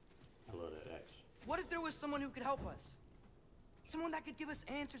 I love that axe. What if there was someone who could help us? Someone that could give us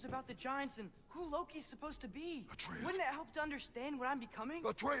answers about the giants and who Loki's supposed to be. Atreus. Wouldn't it help to understand what I'm becoming?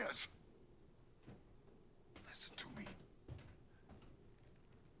 Atreus! Listen to me.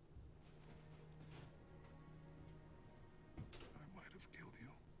 I might have killed you.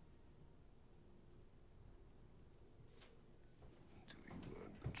 Until you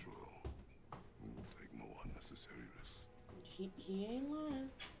learn control, we will take no unnecessary risks. He ain't lying.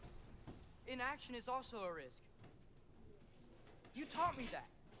 Inaction is also a risk. You taught me that.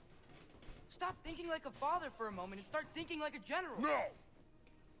 Stop thinking like a father for a moment and start thinking like a general. No!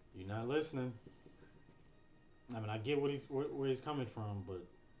 You're not listening. I mean, I get what where he's coming from, but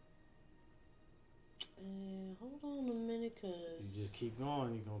Hold on a minute, cause you just keep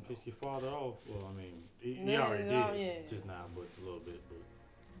going. You're gonna piss your father off. Well, I mean, he Yeah, already did yeah. just now, but a little bit. But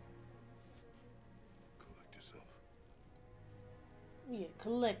Collect yourself. yeah,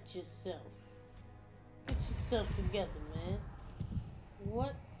 collect yourself. Get yourself together, man.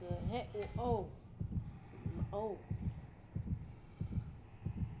 What the heck? Oh.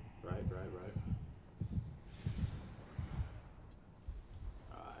 right.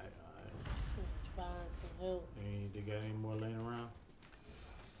 All right. Let's find some help. They got any more laying around?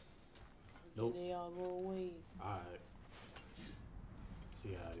 Nope. They all go away. All right. See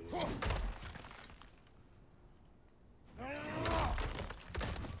how it is.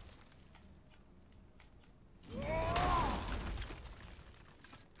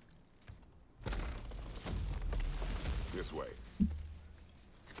 This way.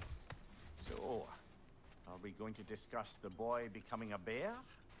 So, are we going to discuss the boy becoming a bear?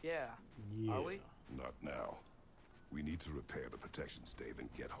 Yeah. Yeah. Are we? Not now. We need to repair the protection stave and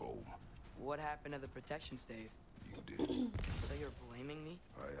get home. What happened to the protection stave? You did. So you're blaming me?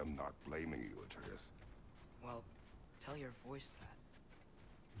 I am not blaming you, Atreus. Well, tell your voice that.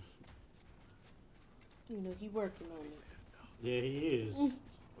 You know, he working on it. Yeah, he is.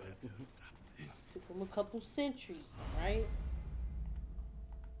 Took him a couple centuries, right?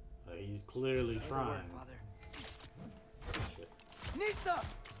 He's clearly Good trying. work, Father. Nista!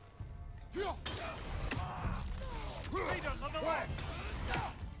 Raiders on the way!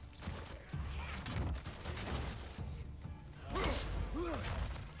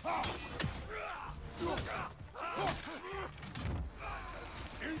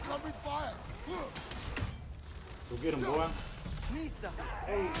 Incoming fire! Go get him, boy. Nista!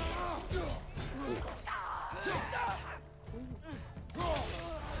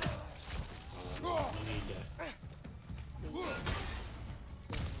 I need that.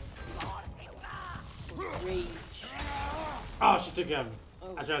 Rage. Oh, she took him.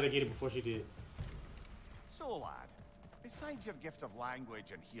 Oh. I tried to get it before she did. So, lad, besides your gift of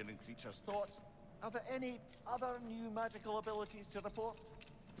language and hearing creatures' thoughts, are there any other new magical abilities to report?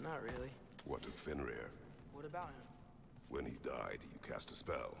 Not really. What of Fenrir? What about him? When he died, you cast a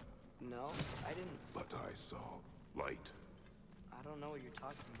spell. No, I didn't. But I saw light. I don't know what you're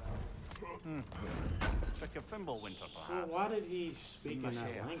talking about. Like a Fimbulwinter, So perhaps? why did he speak in that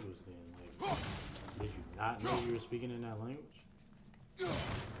Michelle. language then? Like, did you not know you were speaking in that language? That's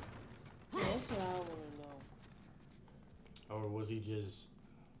what I want to know. Or was he just,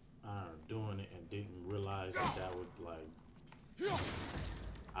 I don't know, doing it and didn't realize that would, like,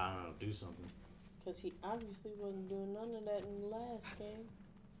 I don't know, do something? Because he obviously wasn't doing none of that in the last game.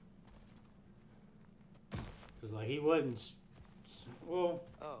 Because, like, he wasn't, well,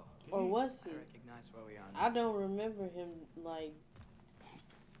 Oh, did Or he? was I he? recognize where we are I now. don't remember him, like,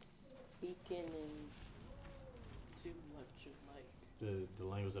 speaking and too much of, like, The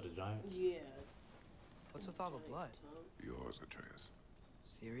language of the giants? yeah. What's with all the blood? Yours, Atreus.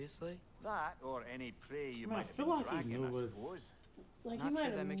 Seriously? That, or any prey you Man, I might feel have been like he dragging, knew I what- suppose. Like, Not he sure might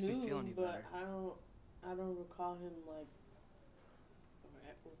that have makes me knew, feel any but better. I don't recall him, like,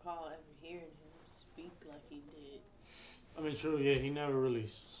 recall ever hearing him speak like he did. I mean, true, yeah, he never really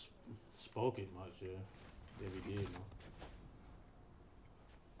spoke it much, yeah. If he did, no.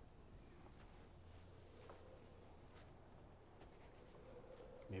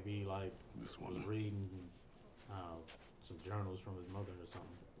 Maybe he, like, This was one. reading, some journals from his mother or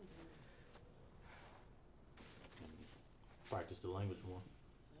something. And practice the language more.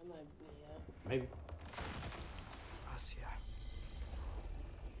 That might be, yeah. Maybe. Us, yeah.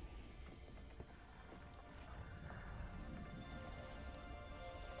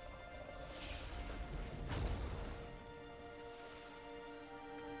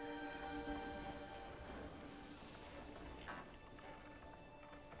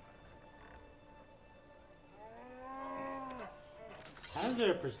 How does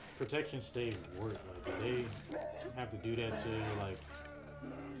their protection stave work? Like, do they have to do that to, like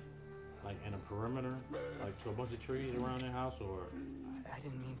like in a perimeter, like to a bunch of trees around their house, or I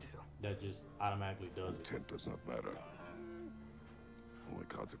didn't mean to. that just automatically does it? Intent does not matter. Only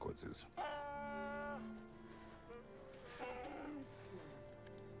consequences.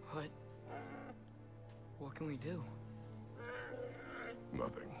 What can we do?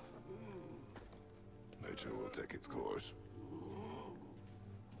 Nothing. Nature will take its course.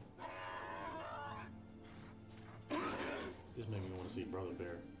 This made me want to see Brother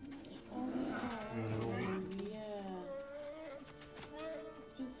Bear. Oh yeah.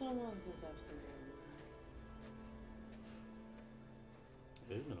 It's been so long since I've seen him.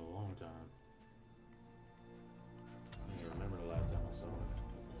 It's been a long time. I don't even remember the last time I saw it.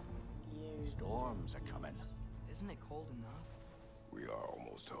 Years. Storms are coming. Isn't it cold enough? We are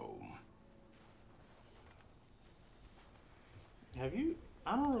almost home. Have you?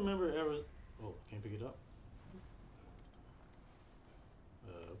 I don't remember ever. Oh, can't pick it up.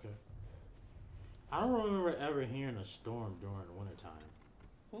 Okay. I don't remember ever hearing a storm during the wintertime.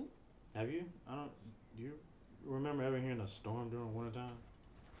 Hmm? Have you? I don't. Do you remember ever hearing a storm during wintertime?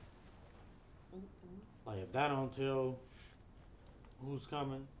 Like if that don't tell who's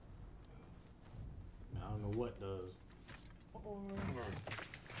coming, I don't know what does. Or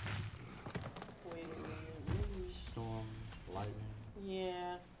wait a minute. Storm, lightning,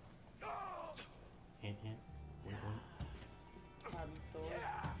 Yeah. hint, hint, wink, wink. Probably Thor.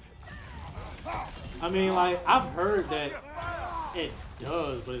 I mean, like I've heard that it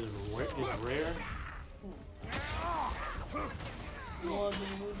does, but it's rare. More than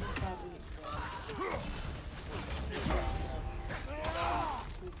we can probably.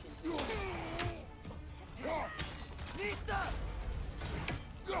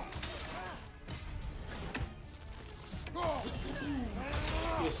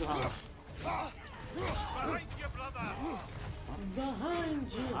 Yes,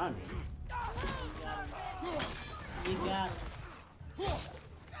 Behind you. I mean, You got him.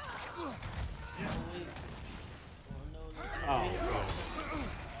 oh, okay.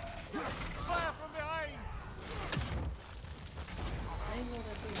 Fire from behind! I know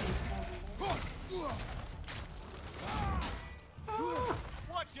that they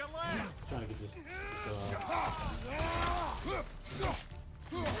Watch your left! Trying to get this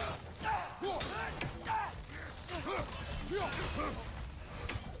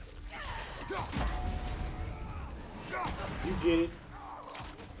you get it.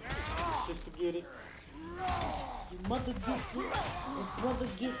 Your sister get it. Your mother gets it. Your brother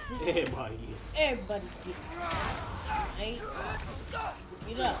gets it. Everybody get it. Everybody gets it. Hey,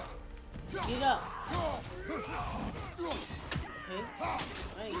 get up. Get up. Okay.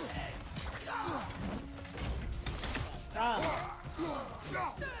 Hey. Problem.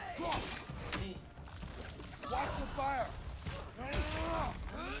 Hey. Watch the fire! Watch the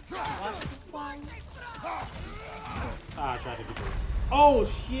fire. Ah, I tried to get it. Oh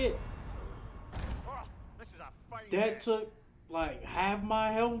shit! Oh, this is a fine That took like half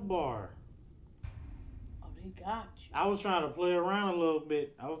my health bar. Oh, they got you. I was trying to play around a little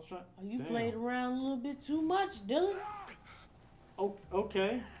bit. I was trying. Oh, you Damn. played around a little bit too much, Dylan. Oh,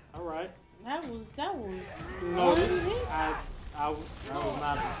 okay. All right. That was No, all this, you did. I was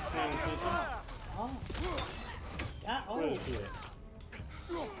not paying attention. Oh. God, Where oh. is she at?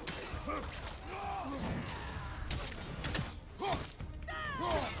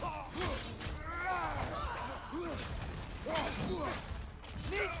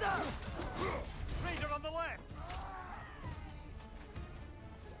 Raider on the left!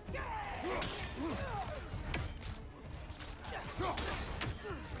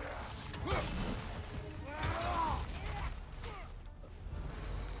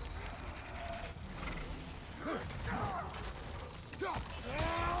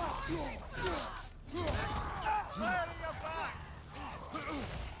 Fire in your back!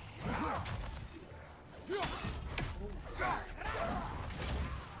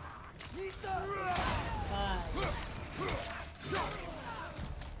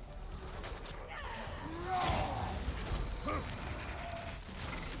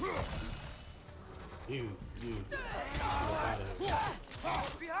 You. Get out of here.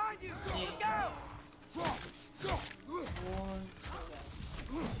 Behind you! Go! This one.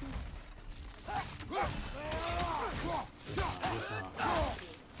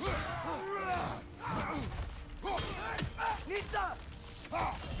 Nista!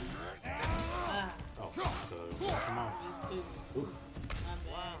 Oh, come on. Ooh. My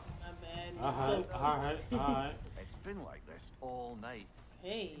bad. Alright. It's been like this all night.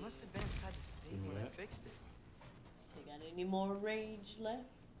 Hey, It must have been inside the state Give me when I that. fixed it. they got any more rage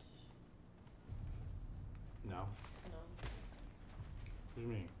left? No. No. What do you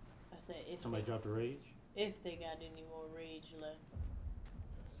mean? I said if Somebody they, dropped a rage. if they got any more rage left.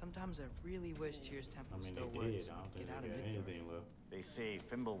 Sometimes I really wish Tyr's I temple mean, still they works. did. I don't think Get out they of got Midgard. anything left. They say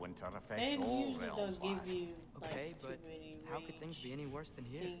Fimbulwinter affects They all usually realms, don't give lad. you like Okay, too but many how could things be any worse than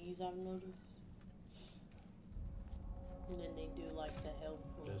here? thingies I've noticed. And then they do like the health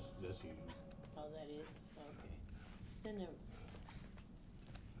ones. That's usual. Oh, that is? Okay. Then they're...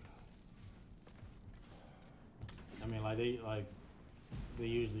 I mean, they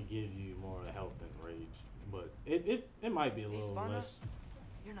usually give you more health than rage, but it might be a little Svana, less.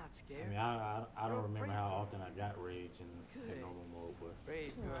 You're not I scared. mean, I You're don't a remember brave how girl. often I got rage in Good. normal mode, but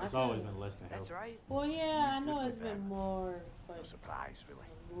Brave Hmm, girl. it's I always kinda- been less than health. That's right. Well, yeah, I He's know good it's with been them. more, No but surprise, really.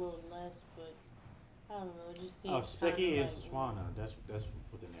 a little less, but I don't know, it just seems Oh, Specky kinda and like, Swana. That's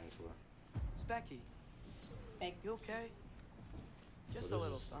what the names were. Specky, Spec. you okay? Just So a this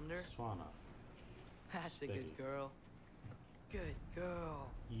little is thunder. Swana. That's a good Specky. girl. Good girl.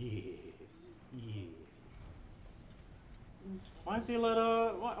 Yes. Yes. Okay. Why ain't they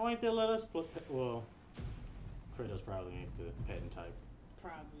let us split? Well, Kratos probably ain't the petting type.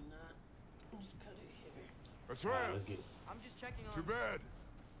 Probably not. Let's cut it here. That's Alright, right. let's get. I'm just checking on. Too bad.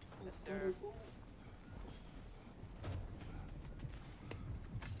 Yes, sir.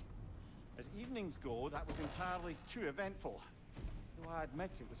 As evenings go, that was entirely too eventful. Though I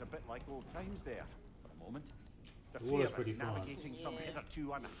admit it was a bit like old times there, for a moment. The It three was of us pretty fun. navigating some Yeah.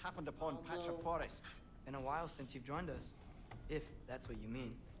 hitherto unhappened upon patch of Although- forest. Been a while since you've joined us. If that's what you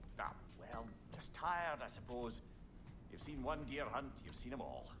mean. Ah, well, just tired, I suppose. You've seen one deer hunt, you've seen them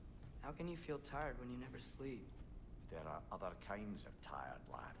all. How can you feel tired when you never sleep? There are other kinds of tired,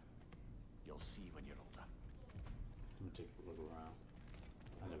 lad. You'll see when you're older. Let me take a look around.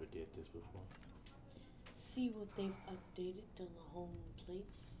 I never did this before. See what they've updated on the home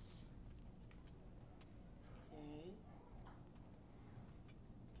plates. Okay.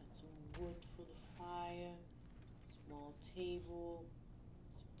 Got some wood for the fire. Small table.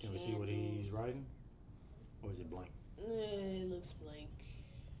 Some Can we see what he's candles. writing? Or is it blank? It looks blank.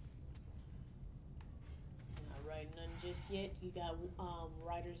 Not writing none just yet. You got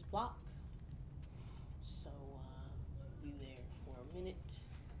writer's block. So be there for a minute.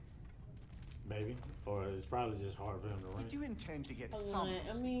 Maybe. Or it's probably just hard for him to We write. do intend to get I some. wanna-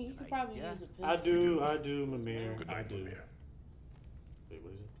 I mean, you could tonight, probably yeah? use a pencil. I do, Mimir. Good I night, do. Mimir. Wait,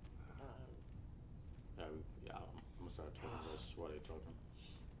 what is it? Um, Yeah, I'm gonna start talking less while they're talking.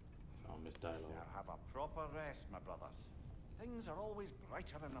 I'll miss dialogue. Now have a proper rest, my brothers. Things are always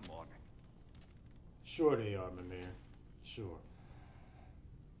brighter in the morning. Sure they are, Mimir. Sure.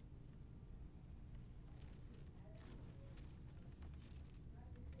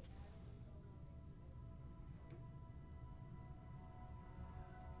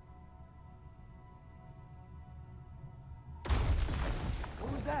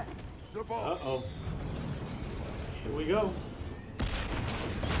 What was that? The ball. Uh-oh. Here we go.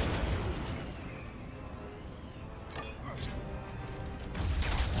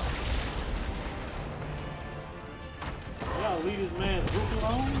 Y'all leave this man Luke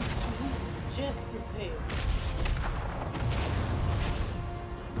alone? just prepared.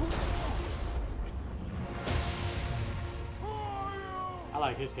 I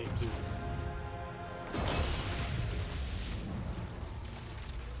like his cape too.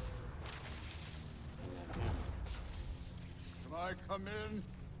 And then hammer. Can I come in?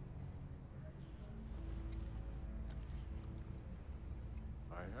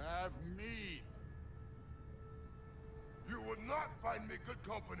 I have meat. You would not find me good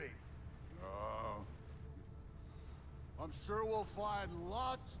company. No. I'm sure we'll find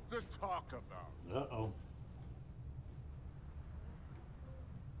lots to talk about. Uh-oh.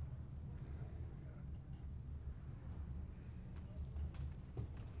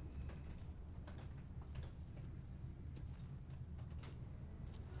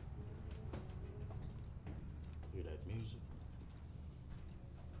 Hear that music?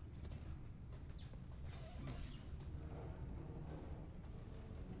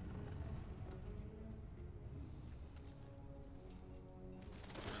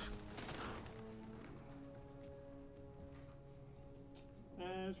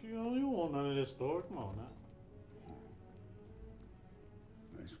 Man, you want none of this store. Come on now.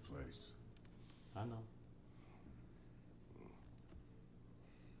 Nice place. I know.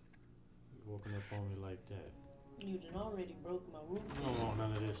 You walking up on me like that. You done already broke my roof. You don't want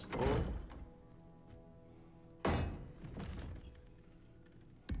none of this store.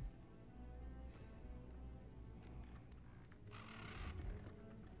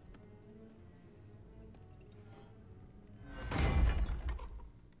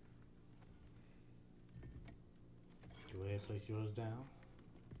 Go ahead, place yours down.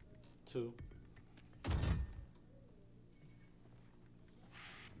 2.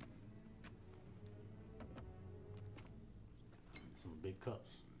 Some big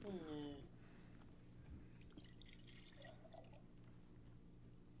cups.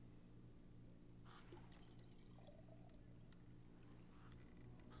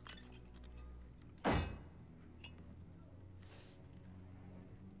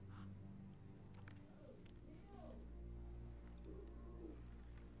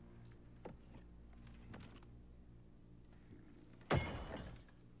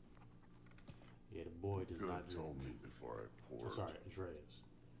 Yeah, the boy does You not drink. told me before I poured. Sorry, Andreas.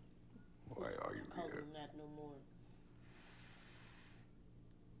 Why are you Call here? him that no more.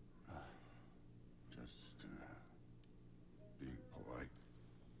 Just being polite.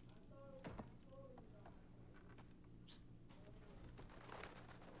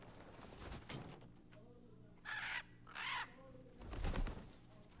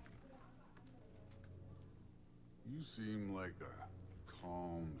 You seem like a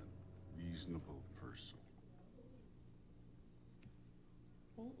calm and reasonable person.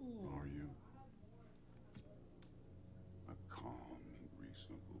 Are you? A calm and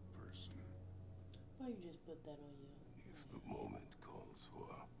reasonable person. Why you just put that on you? If the moment calls for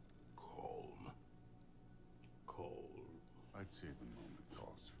calm. Cold. I'd say the moment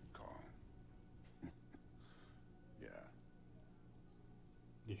calls for calm. Yeah.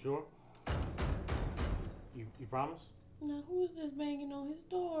 You sure? You promise? Now, who is this banging on his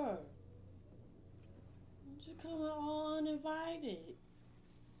door? Just coming all uninvited.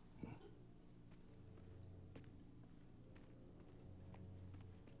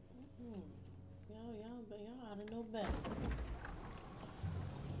 Y'all ought to know better.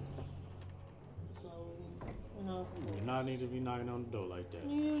 So, You not need to be knocking on the door like that.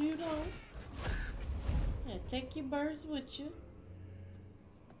 You don't. Yeah, take your birds with you.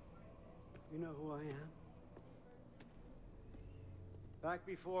 You know who I am? Back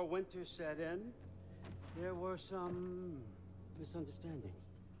before winter set in, there were some misunderstandings.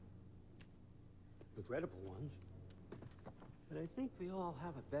 Regrettable ones. But I think we all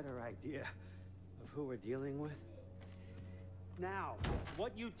have a better idea of who we're dealing with. Now,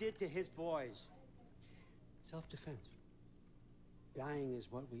 what you did to his boys. Self-defense. Dying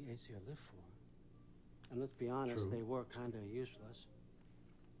is what we Aesir live for. And let's be honest, True. they were kind of useless.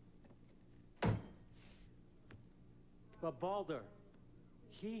 But Baldur,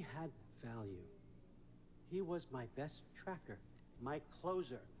 he had value. He was my best tracker, my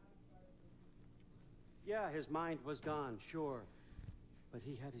closer. Yeah, his mind was gone, sure. But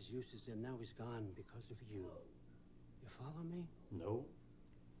he had his uses, and now he's gone because of you. You follow me? No.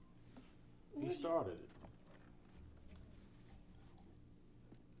 He started it.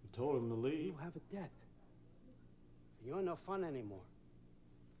 You told him to leave. You have a debt. You're no fun anymore.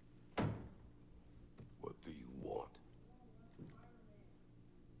 What do you want?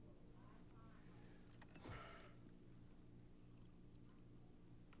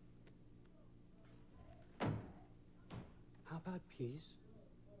 How about peace?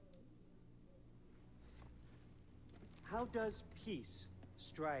 How does peace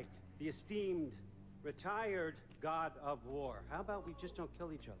strike the esteemed, retired god of war? How about we just don't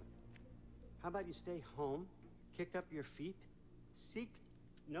kill each other? How about you stay home, kick up your feet, seek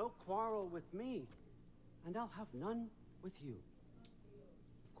no quarrel with me, and I'll have none with you.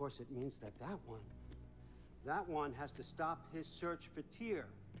 Of course, it means that that one has to stop his search for Tyr.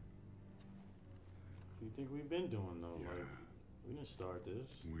 What do you think we've been doing, though? Yeah. Like, we didn't start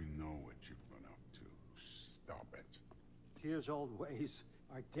this. We know what you've been up to. Stop it. Tyr's old ways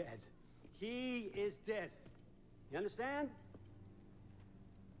are dead. He is dead. You understand?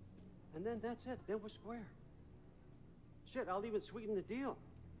 And then that's it. Then we're square. Shit, I'll even sweeten the deal.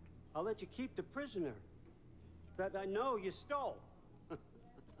 I'll let you keep the prisoner that I know you stole.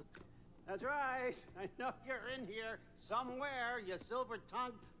 That's right. I know you're in here somewhere, you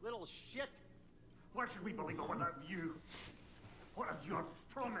silver-tongued little shit. Why should we believe a word of you? What have your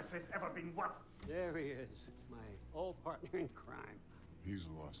promises ever been worth? There he is, my old partner in crime. He's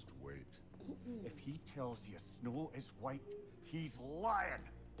lost weight. If he tells you snow is white, he's lying.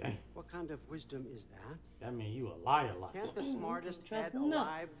 Dang. What kind of wisdom is that? That mean you a liar. Can't the smartest trust head nothing.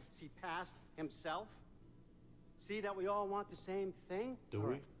 alive see past himself? See that we all want the same thing? Do All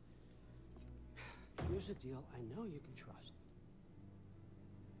we? right. Here's a deal I know you can trust.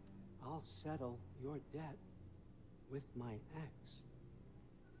 I'll settle your debt with my ex.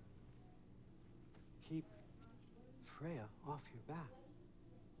 Keep Freya off your back.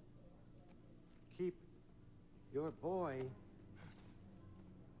 Keep your boy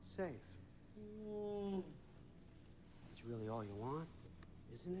safe. It's really all you want,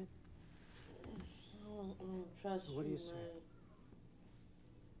 isn't it? don't trust What do you man. say?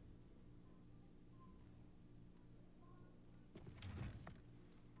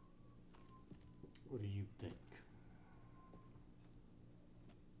 What do you think?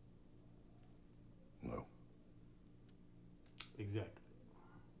 No. Exactly.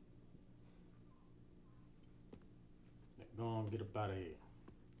 Now, go on, get up out of here.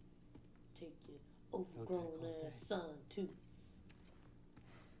 Take your overgrown ass son too.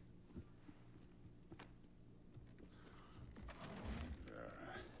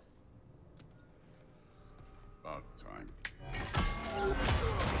 About time.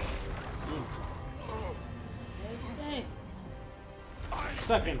 Hey,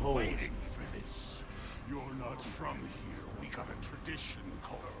 Second hold. Waiting for this. You're not from here. We got a tradition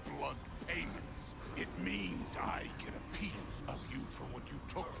called blood payments. It means I get a piece of you for what you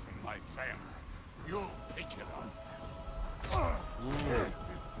took from my family. You'll pick it up.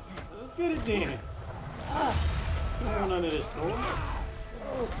 Let's get it then. You don't want none of this story.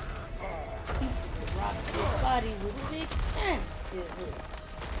 rock your body with big ass it hurts.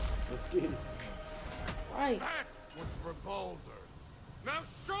 Let's get it. Right. That was Revolver. Now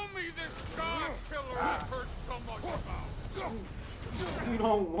show me this god killer I've heard so much about. You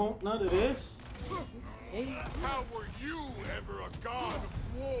don't want none of this? Hey, How were you ever a god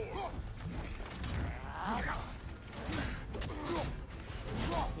of war?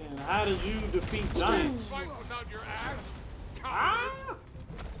 And how did you defeat giants? Fight without your axe? Ah!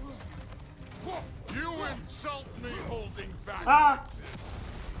 You insult me holding back. Ah!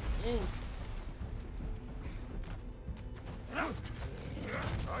 mm.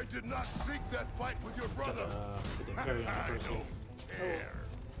 I did not seek that fight with your brother. Get the carry on I first. don't care.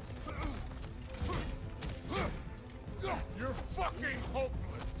 You're fucking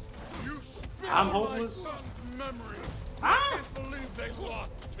hopeless. You spit I'm on hopeless? my son's memory. Ah! I can't believe they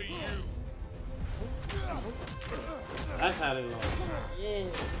lost to you. That's how they lost. Yeah.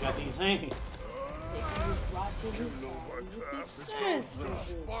 Got these hands. Rocking his know my body with past. big ass it hurts.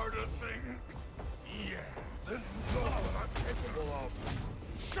 Sparta thing? Yeah. Then you know what I'm capable of.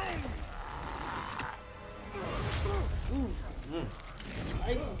 Show me.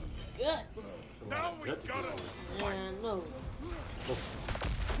 Like gut. It's a lot Now of we gut to get gotta over. Yeah, I know.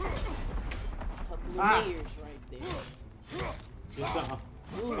 Couple of Ah. layers right there. Get some.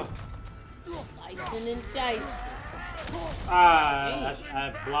 Ooh. Slicing and dicing. Ah,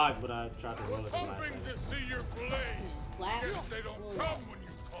 I blocked, but I tried to roll it the last hoping second. to see your blade. Slap. Guess they don't come when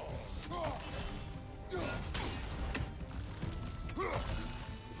you call.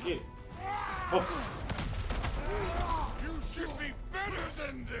 Let's get it. Oh, You should be better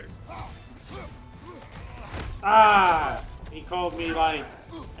than this. ah! He called me like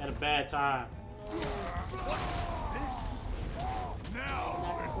at a bad time. Now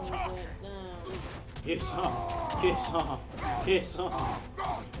Knock we're some of talking. that down. Get some. Get some. Get some.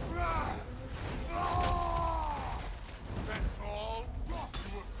 That's all. You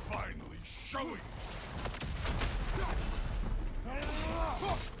were finally showing.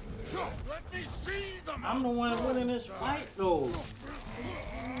 Let me see them. I'm the one winning this fight, though.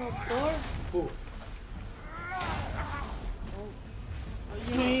 You know, Thor? Ooh.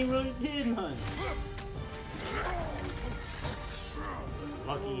 You ain't really did nothing.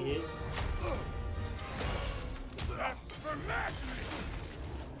 Lucky hit. That's for madness.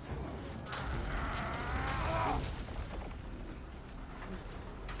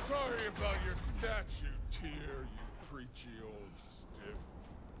 Sorry about your statue, Tyr, you preachy old stiff.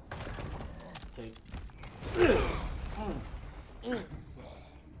 Take this.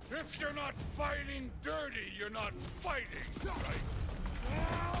 If you're not fighting dirty, you're not fighting, right?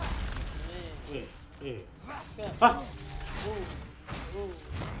 Yeah, yeah. Cut. Ah! Ooh. Ooh.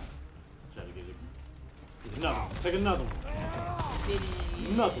 Try to get it. Get another one. Take another one. Did it.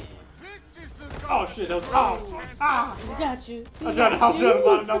 Another one. This is the Oh shit, that was. Oh! Ah! We got you. We I tried to got help you. you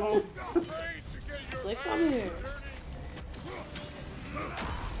about another one. afraid to get your Like, come hands here. dirty.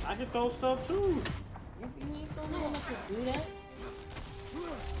 I can throw stuff too. You ain't the only one that can do that.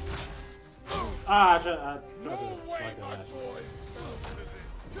 Ah, I tried to No block way, that my last one. boy.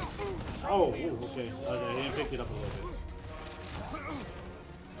 Oh, ooh, okay. Okay, he picked it up a little bit.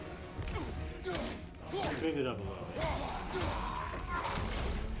 He picked it up a little bit.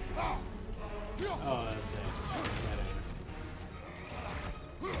 Oh, that's bad.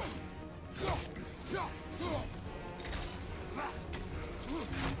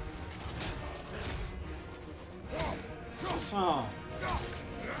 Song.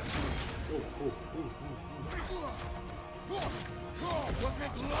 Ooh, ooh, ooh, ooh. Was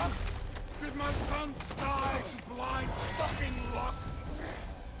it luck? Did my son die blind fucking luck?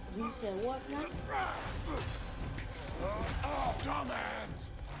 He said what now? Dumbass!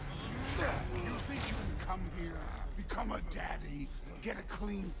 You think you can come here, become a daddy, get a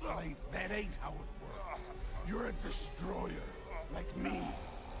clean slate? That ain't how it works. You're a destroyer, like me.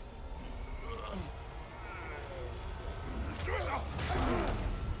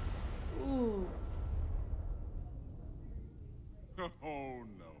 Ooh. Oh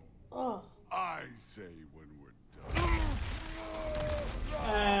no. Oh. I say when we're done.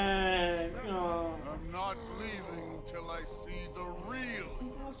 And, you know. I'm not leaving till I see the real. He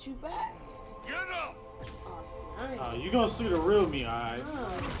brought you back. Get up! Oh, see, I ain't. You gonna see the real me, alright?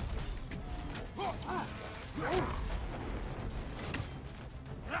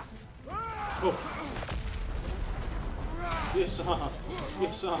 Oh. Get some.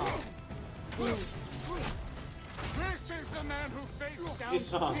 Get some. This is the man who faced down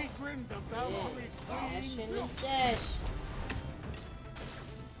It's on. Siegfried the Valkyrie Dash Queen. and the dash.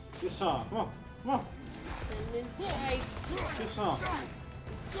 Get some. Come on. Come on. And then dice. Get some.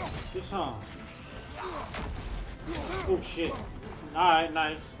 Get some. Oh shit. Alright,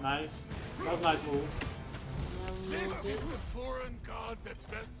 nice, nice. That was a nice move. Now we This know is this. the foreign god that's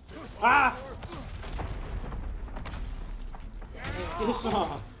best to Ah! Get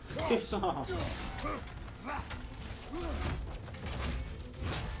some. Get some.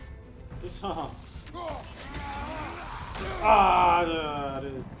 Get some. Ah, I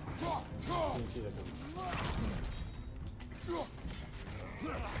didn't see that coming.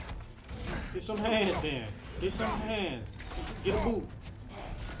 Get some hands then. Get some hands. Get a boot.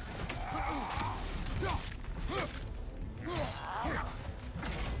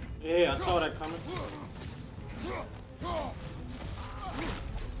 Yeah, I saw that coming.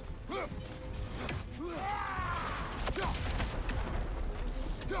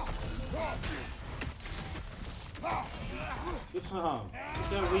 Get some. Get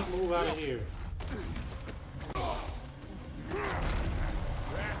that weak move out of here.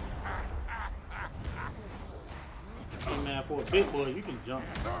 Hey man, for a big boy, you can jump.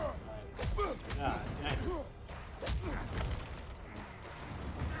 God dang.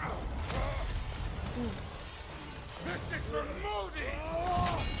 This is for Modi!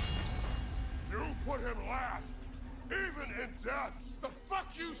 You put him last, even in death. The fuck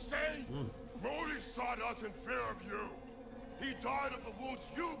you say? Modi sought us in fear of you. He died of the wounds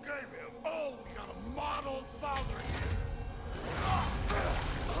you gave him. Oh, we got a model father here.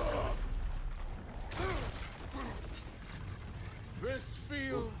 This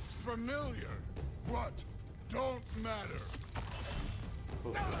feels familiar. What? Don't matter.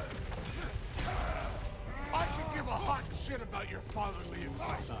 I could give a hot shit about your fatherly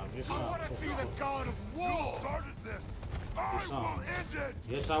advice. Get I some. want to see the god of You war. started this. I some. will end it.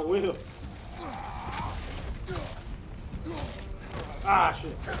 Yes, I will. Ah,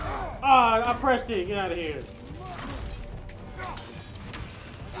 shit. Ah, I pressed it. Get out of here.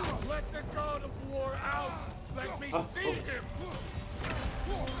 Let the god of war out. Let me see him.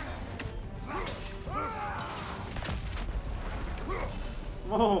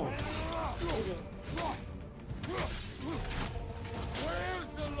 Come on. Where's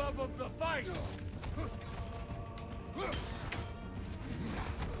the love of the fight?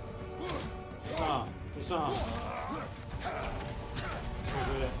 Get some. Get some.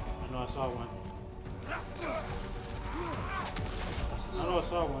 Good. I know I saw one. I know I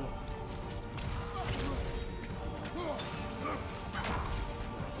saw one.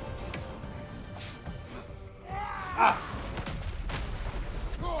 Ah!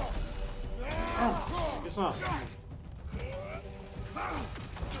 Get some.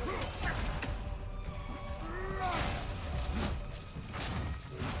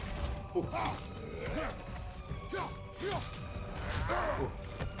 Ooh.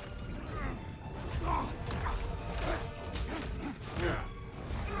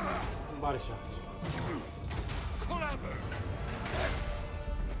 Body shots. Clever.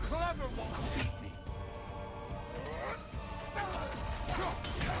 Clever won't beat me.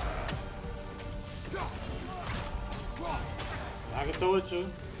 I can throw it too.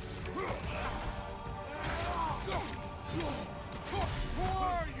 Who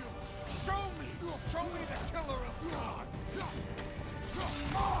are you? Show me. Show me the killer of God.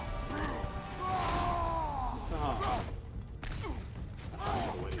 Some.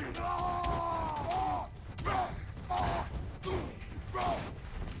 Oh, wait.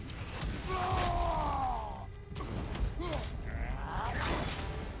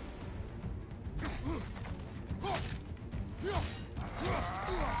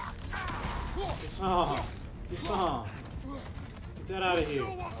 Get some. Get some. Get that out of here. You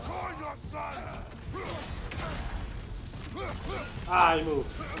will call your son. Ah, he moved.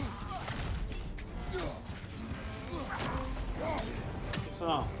 What's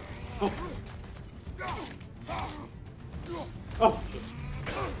on? Oh. Oh, shit.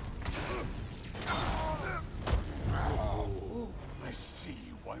 I see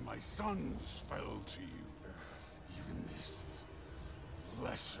why my sons fell to you. Even this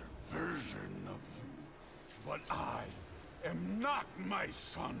lesser version of you. But I am not my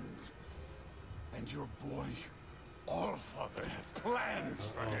sons. And your boy, Allfather, has plans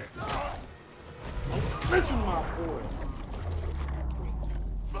for him. Mention my boy.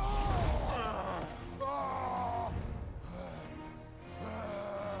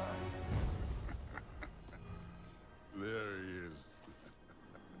 There he is.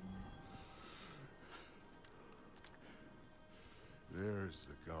 There's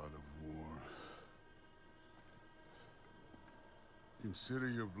the god of war. Consider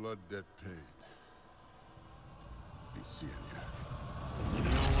your blood debt paid. Be seeing you. You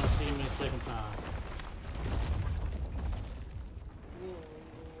don't want to see me a second time. You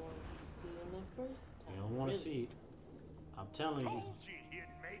don't want to see him the first time. You don't want to see it. I'm telling you. Told you he'd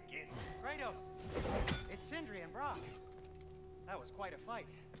make it. Kratos, it's Sindri and Brock. That was quite a fight.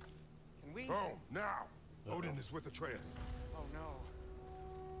 Can we? Oh, now. Odin is with Atreus. Oh no.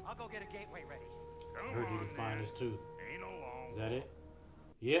 I'll go get a gateway ready. I heard you can find this too. Ain't alone. Is that it?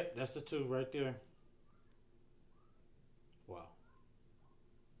 Yep, that's the two right there. Wow.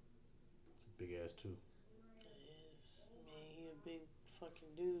 It's a big ass two. It is. I mean, he a big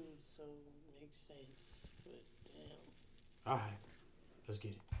fucking dude, so it makes sense. But damn. Alright, let's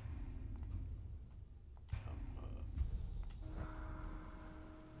get it.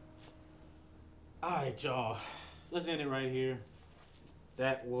 Alright, y'all. Let's end it right here.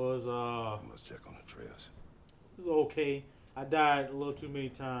 That was Let's check on Atreus. it was okay. I died a little too many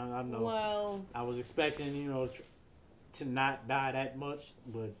times. I know. Well, I was expecting, you know, to not die that much,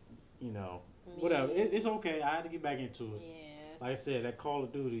 but you know, whatever. It's okay. I had to get back into it. yeah. Like I said, that Call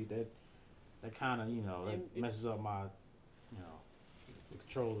of Duty, that kind of, you know, that messes up my, you know, the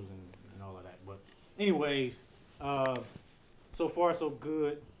controllers and all of that. But anyways, so far so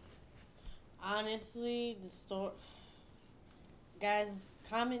good. Honestly, the story. Guys,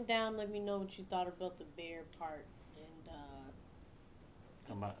 comment down. Let me know what you thought about the bear part and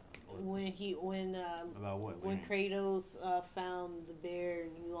About about what? when Kratos found the bear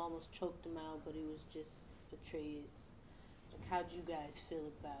and you almost choked him out, but it was just Atreus. Like, how'd you guys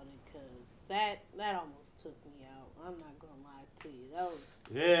feel about it? Cause that almost took me out. I'm not gonna lie to you. That was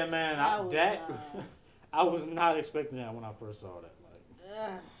Yeah, man. I was not expecting that when I first saw that.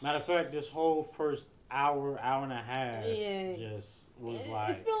 Like, matter of fact, this whole first hour and a half, just was like.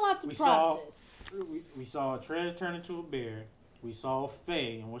 It's been a lot to process. We saw Atreus turn into a bear. We saw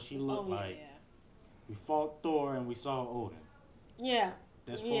Faye and what she looked like. Yeah. We fought Thor and we saw Odin. Yeah.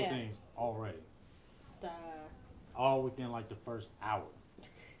 That's four things already. The, All within like the first hour.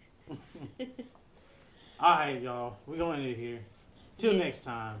 Alright, y'all. We're going to end it here. Till next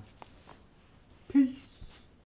time. Peace.